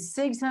estimated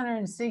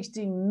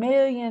 660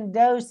 million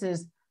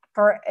doses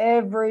for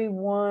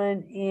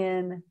everyone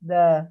in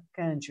the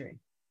country.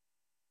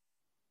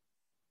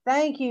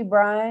 Thank you,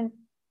 Brian.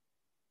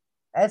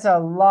 That's a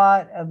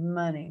lot of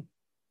money.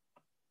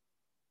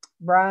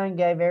 Brian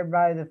gave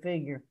everybody the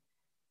figure.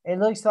 It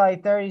looks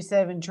like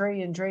 37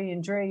 trillion.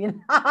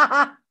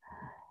 All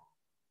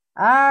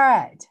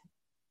right.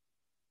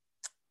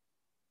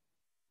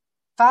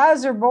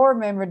 Pfizer board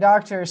member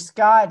Dr.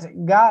 Scott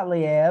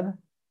Gottlieb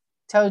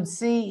told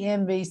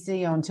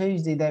CNBC on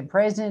Tuesday that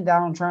President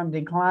Donald Trump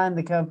declined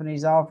the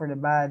company's offer to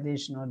buy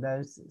additional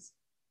doses.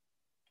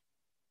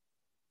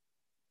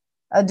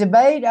 A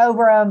debate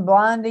over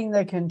unblinding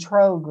the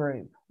control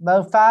group.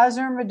 Both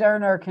Pfizer and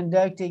Moderna are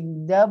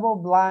conducting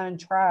double-blind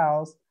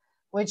trials,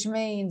 which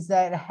means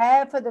that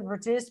half of the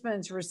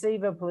participants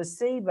receive a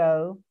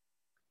placebo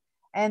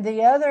and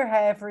the other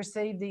half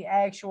receive the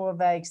actual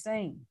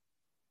vaccine.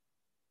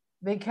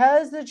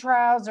 Because the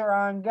trials are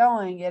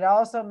ongoing, it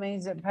also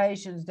means that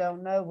patients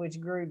don't know which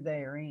group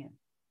they are in.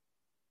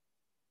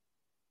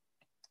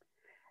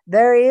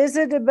 There is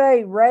a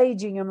debate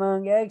raging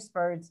among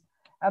experts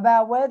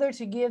about whether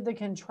to give the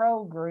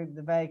control group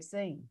the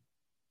vaccine.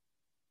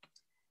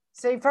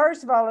 See,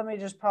 first of all, let me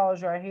just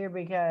pause right here,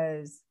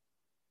 because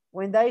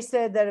when they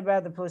said that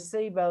about the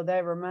placebo,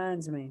 that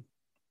reminds me.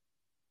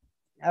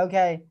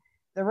 Okay,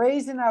 the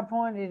reason I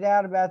pointed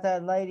out about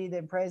that lady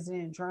that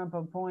President Trump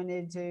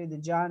appointed to the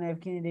John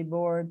F. Kennedy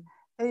board,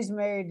 who's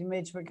married to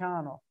Mitch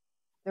McConnell.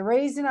 The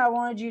reason I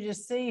wanted you to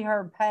see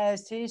her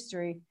past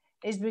history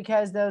is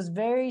because those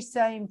very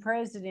same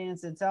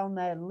presidents that's on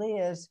that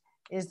list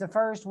is the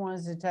first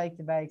ones to take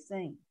the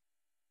vaccine.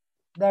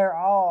 They're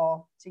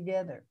all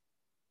together.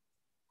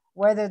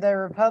 Whether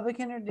they're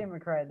Republican or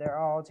Democrat, they're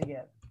all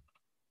together.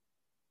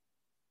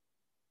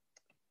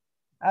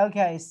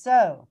 Okay,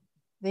 so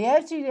the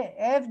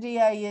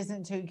FDA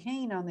isn't too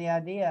keen on the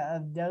idea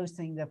of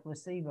dosing the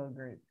placebo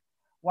group,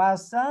 while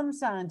some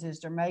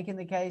scientists are making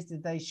the case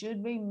that they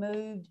should be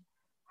moved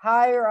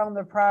higher on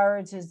the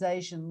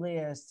prioritization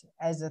list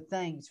as a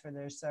thanks for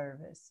their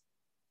service.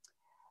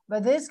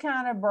 But this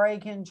kind of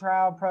break in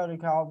trial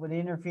protocol would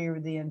interfere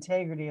with the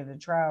integrity of the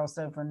trial.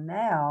 So for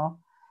now,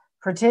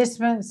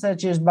 participants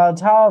such as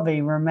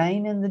Botolvi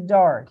remain in the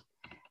dark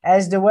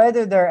as to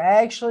whether they're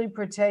actually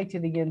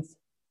protected against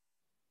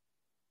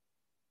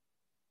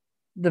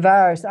the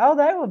virus. Oh,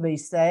 that would be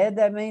sad.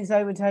 That means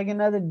they would take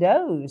another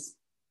dose.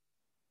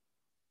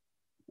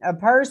 A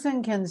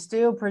person can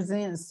still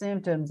present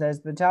symptoms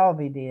as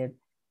Botolvi did,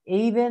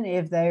 even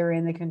if they are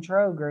in the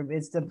control group.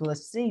 It's the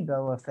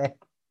placebo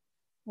effect.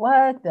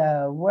 What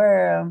the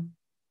world?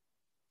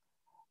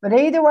 But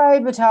either way,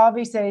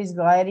 Botolvi said he's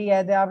glad he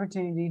had the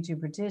opportunity to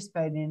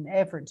participate in an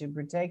effort to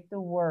protect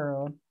the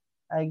world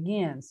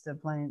against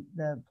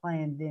the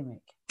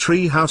pandemic.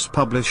 Treehouse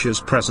Publishers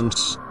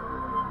presents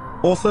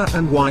author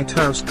and White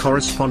House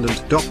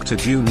correspondent Dr.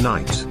 June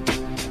Knight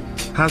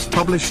has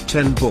published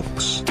 10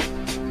 books.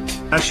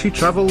 As she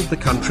traveled the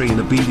country in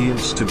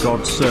obedience to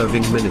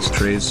God-serving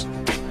ministries,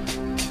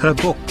 her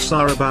books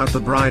are about the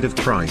bride of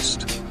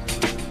Christ,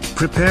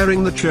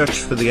 preparing the church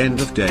for the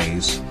end of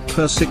days,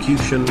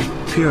 persecution,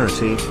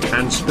 purity,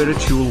 and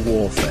spiritual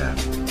warfare.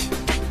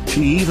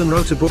 She even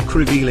wrote a book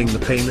revealing the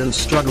pain and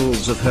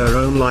struggles of her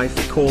own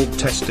life called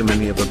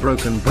Testimony of a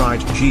Broken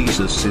Bride.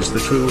 Jesus is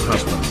the true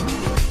husband.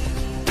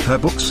 Her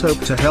books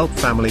hope to help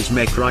families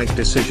make right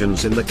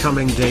decisions in the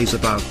coming days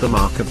about the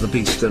mark of the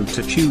beast and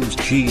to choose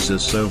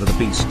Jesus over the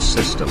beast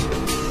system.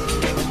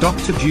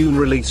 Dr. June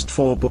released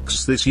 4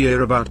 books this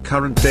year about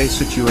current day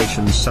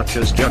situations such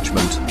as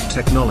judgment,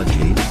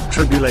 technology,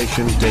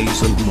 tribulation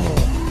days and more.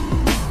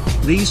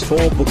 These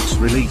 4 books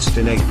released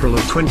in April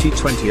of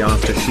 2020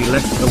 after she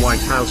left the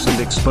White House and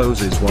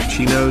exposes what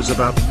she knows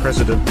about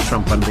President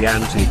Trump and the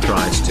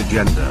Antichrist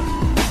agenda.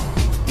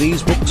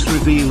 These books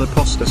reveal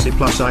apostasy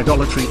plus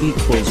idolatry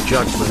equals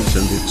judgment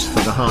and it's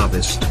for the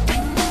harvest.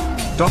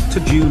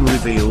 Dr. June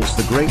reveals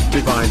the great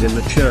divide in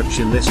the church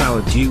in this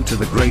hour due to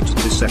the great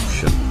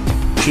deception.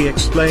 She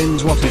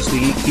explains what is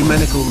the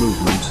ecumenical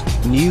movement,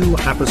 new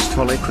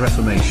apostolic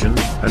reformation,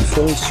 and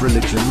false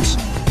religions.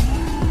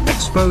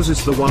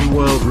 Exposes the one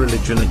world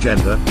religion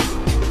agenda.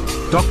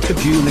 Dr.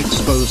 June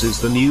exposes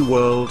the new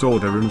world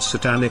order and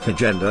satanic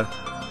agenda.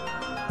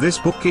 This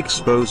book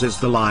exposes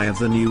the lie of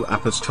the new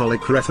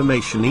apostolic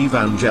reformation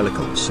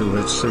evangelicals who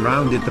have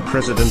surrounded the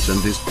president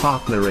and is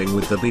partnering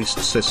with the beast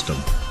system.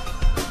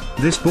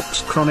 This book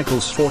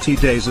chronicles 40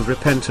 days of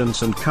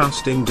repentance and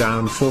casting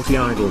down 40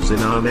 idols in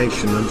our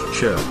nation and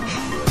church.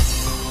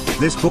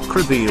 This book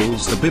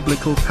reveals the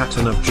biblical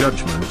pattern of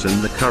judgment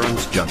and the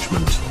current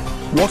judgment.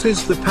 What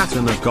is the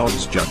pattern of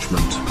God's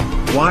judgment?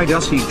 Why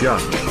does he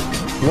judge?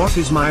 What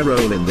is my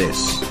role in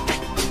this?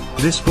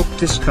 This book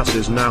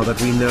discusses now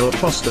that we know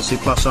apostasy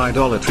plus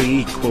idolatry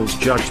equals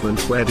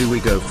judgment. Where do we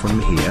go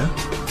from here?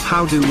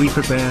 How do we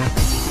prepare?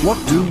 What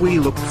do we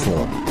look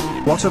for?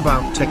 What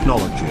about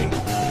technology?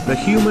 The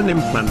human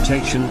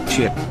implantation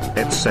chip,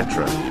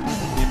 etc.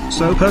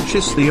 So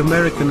purchase the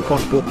American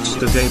Quad books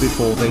today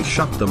before they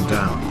shut them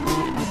down.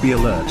 Be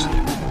alert.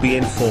 Be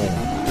informed.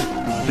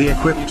 Be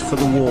equipped for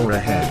the war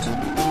ahead.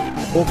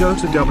 Or go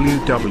to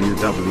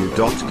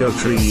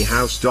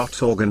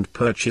www.gotreehouse.org and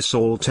purchase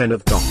all 10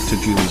 of Dr.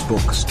 June's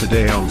books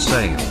today on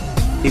sale.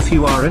 If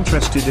you are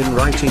interested in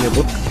writing a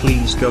book,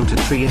 please go to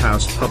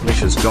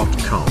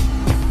treehousepublishers.com.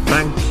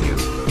 Thank you.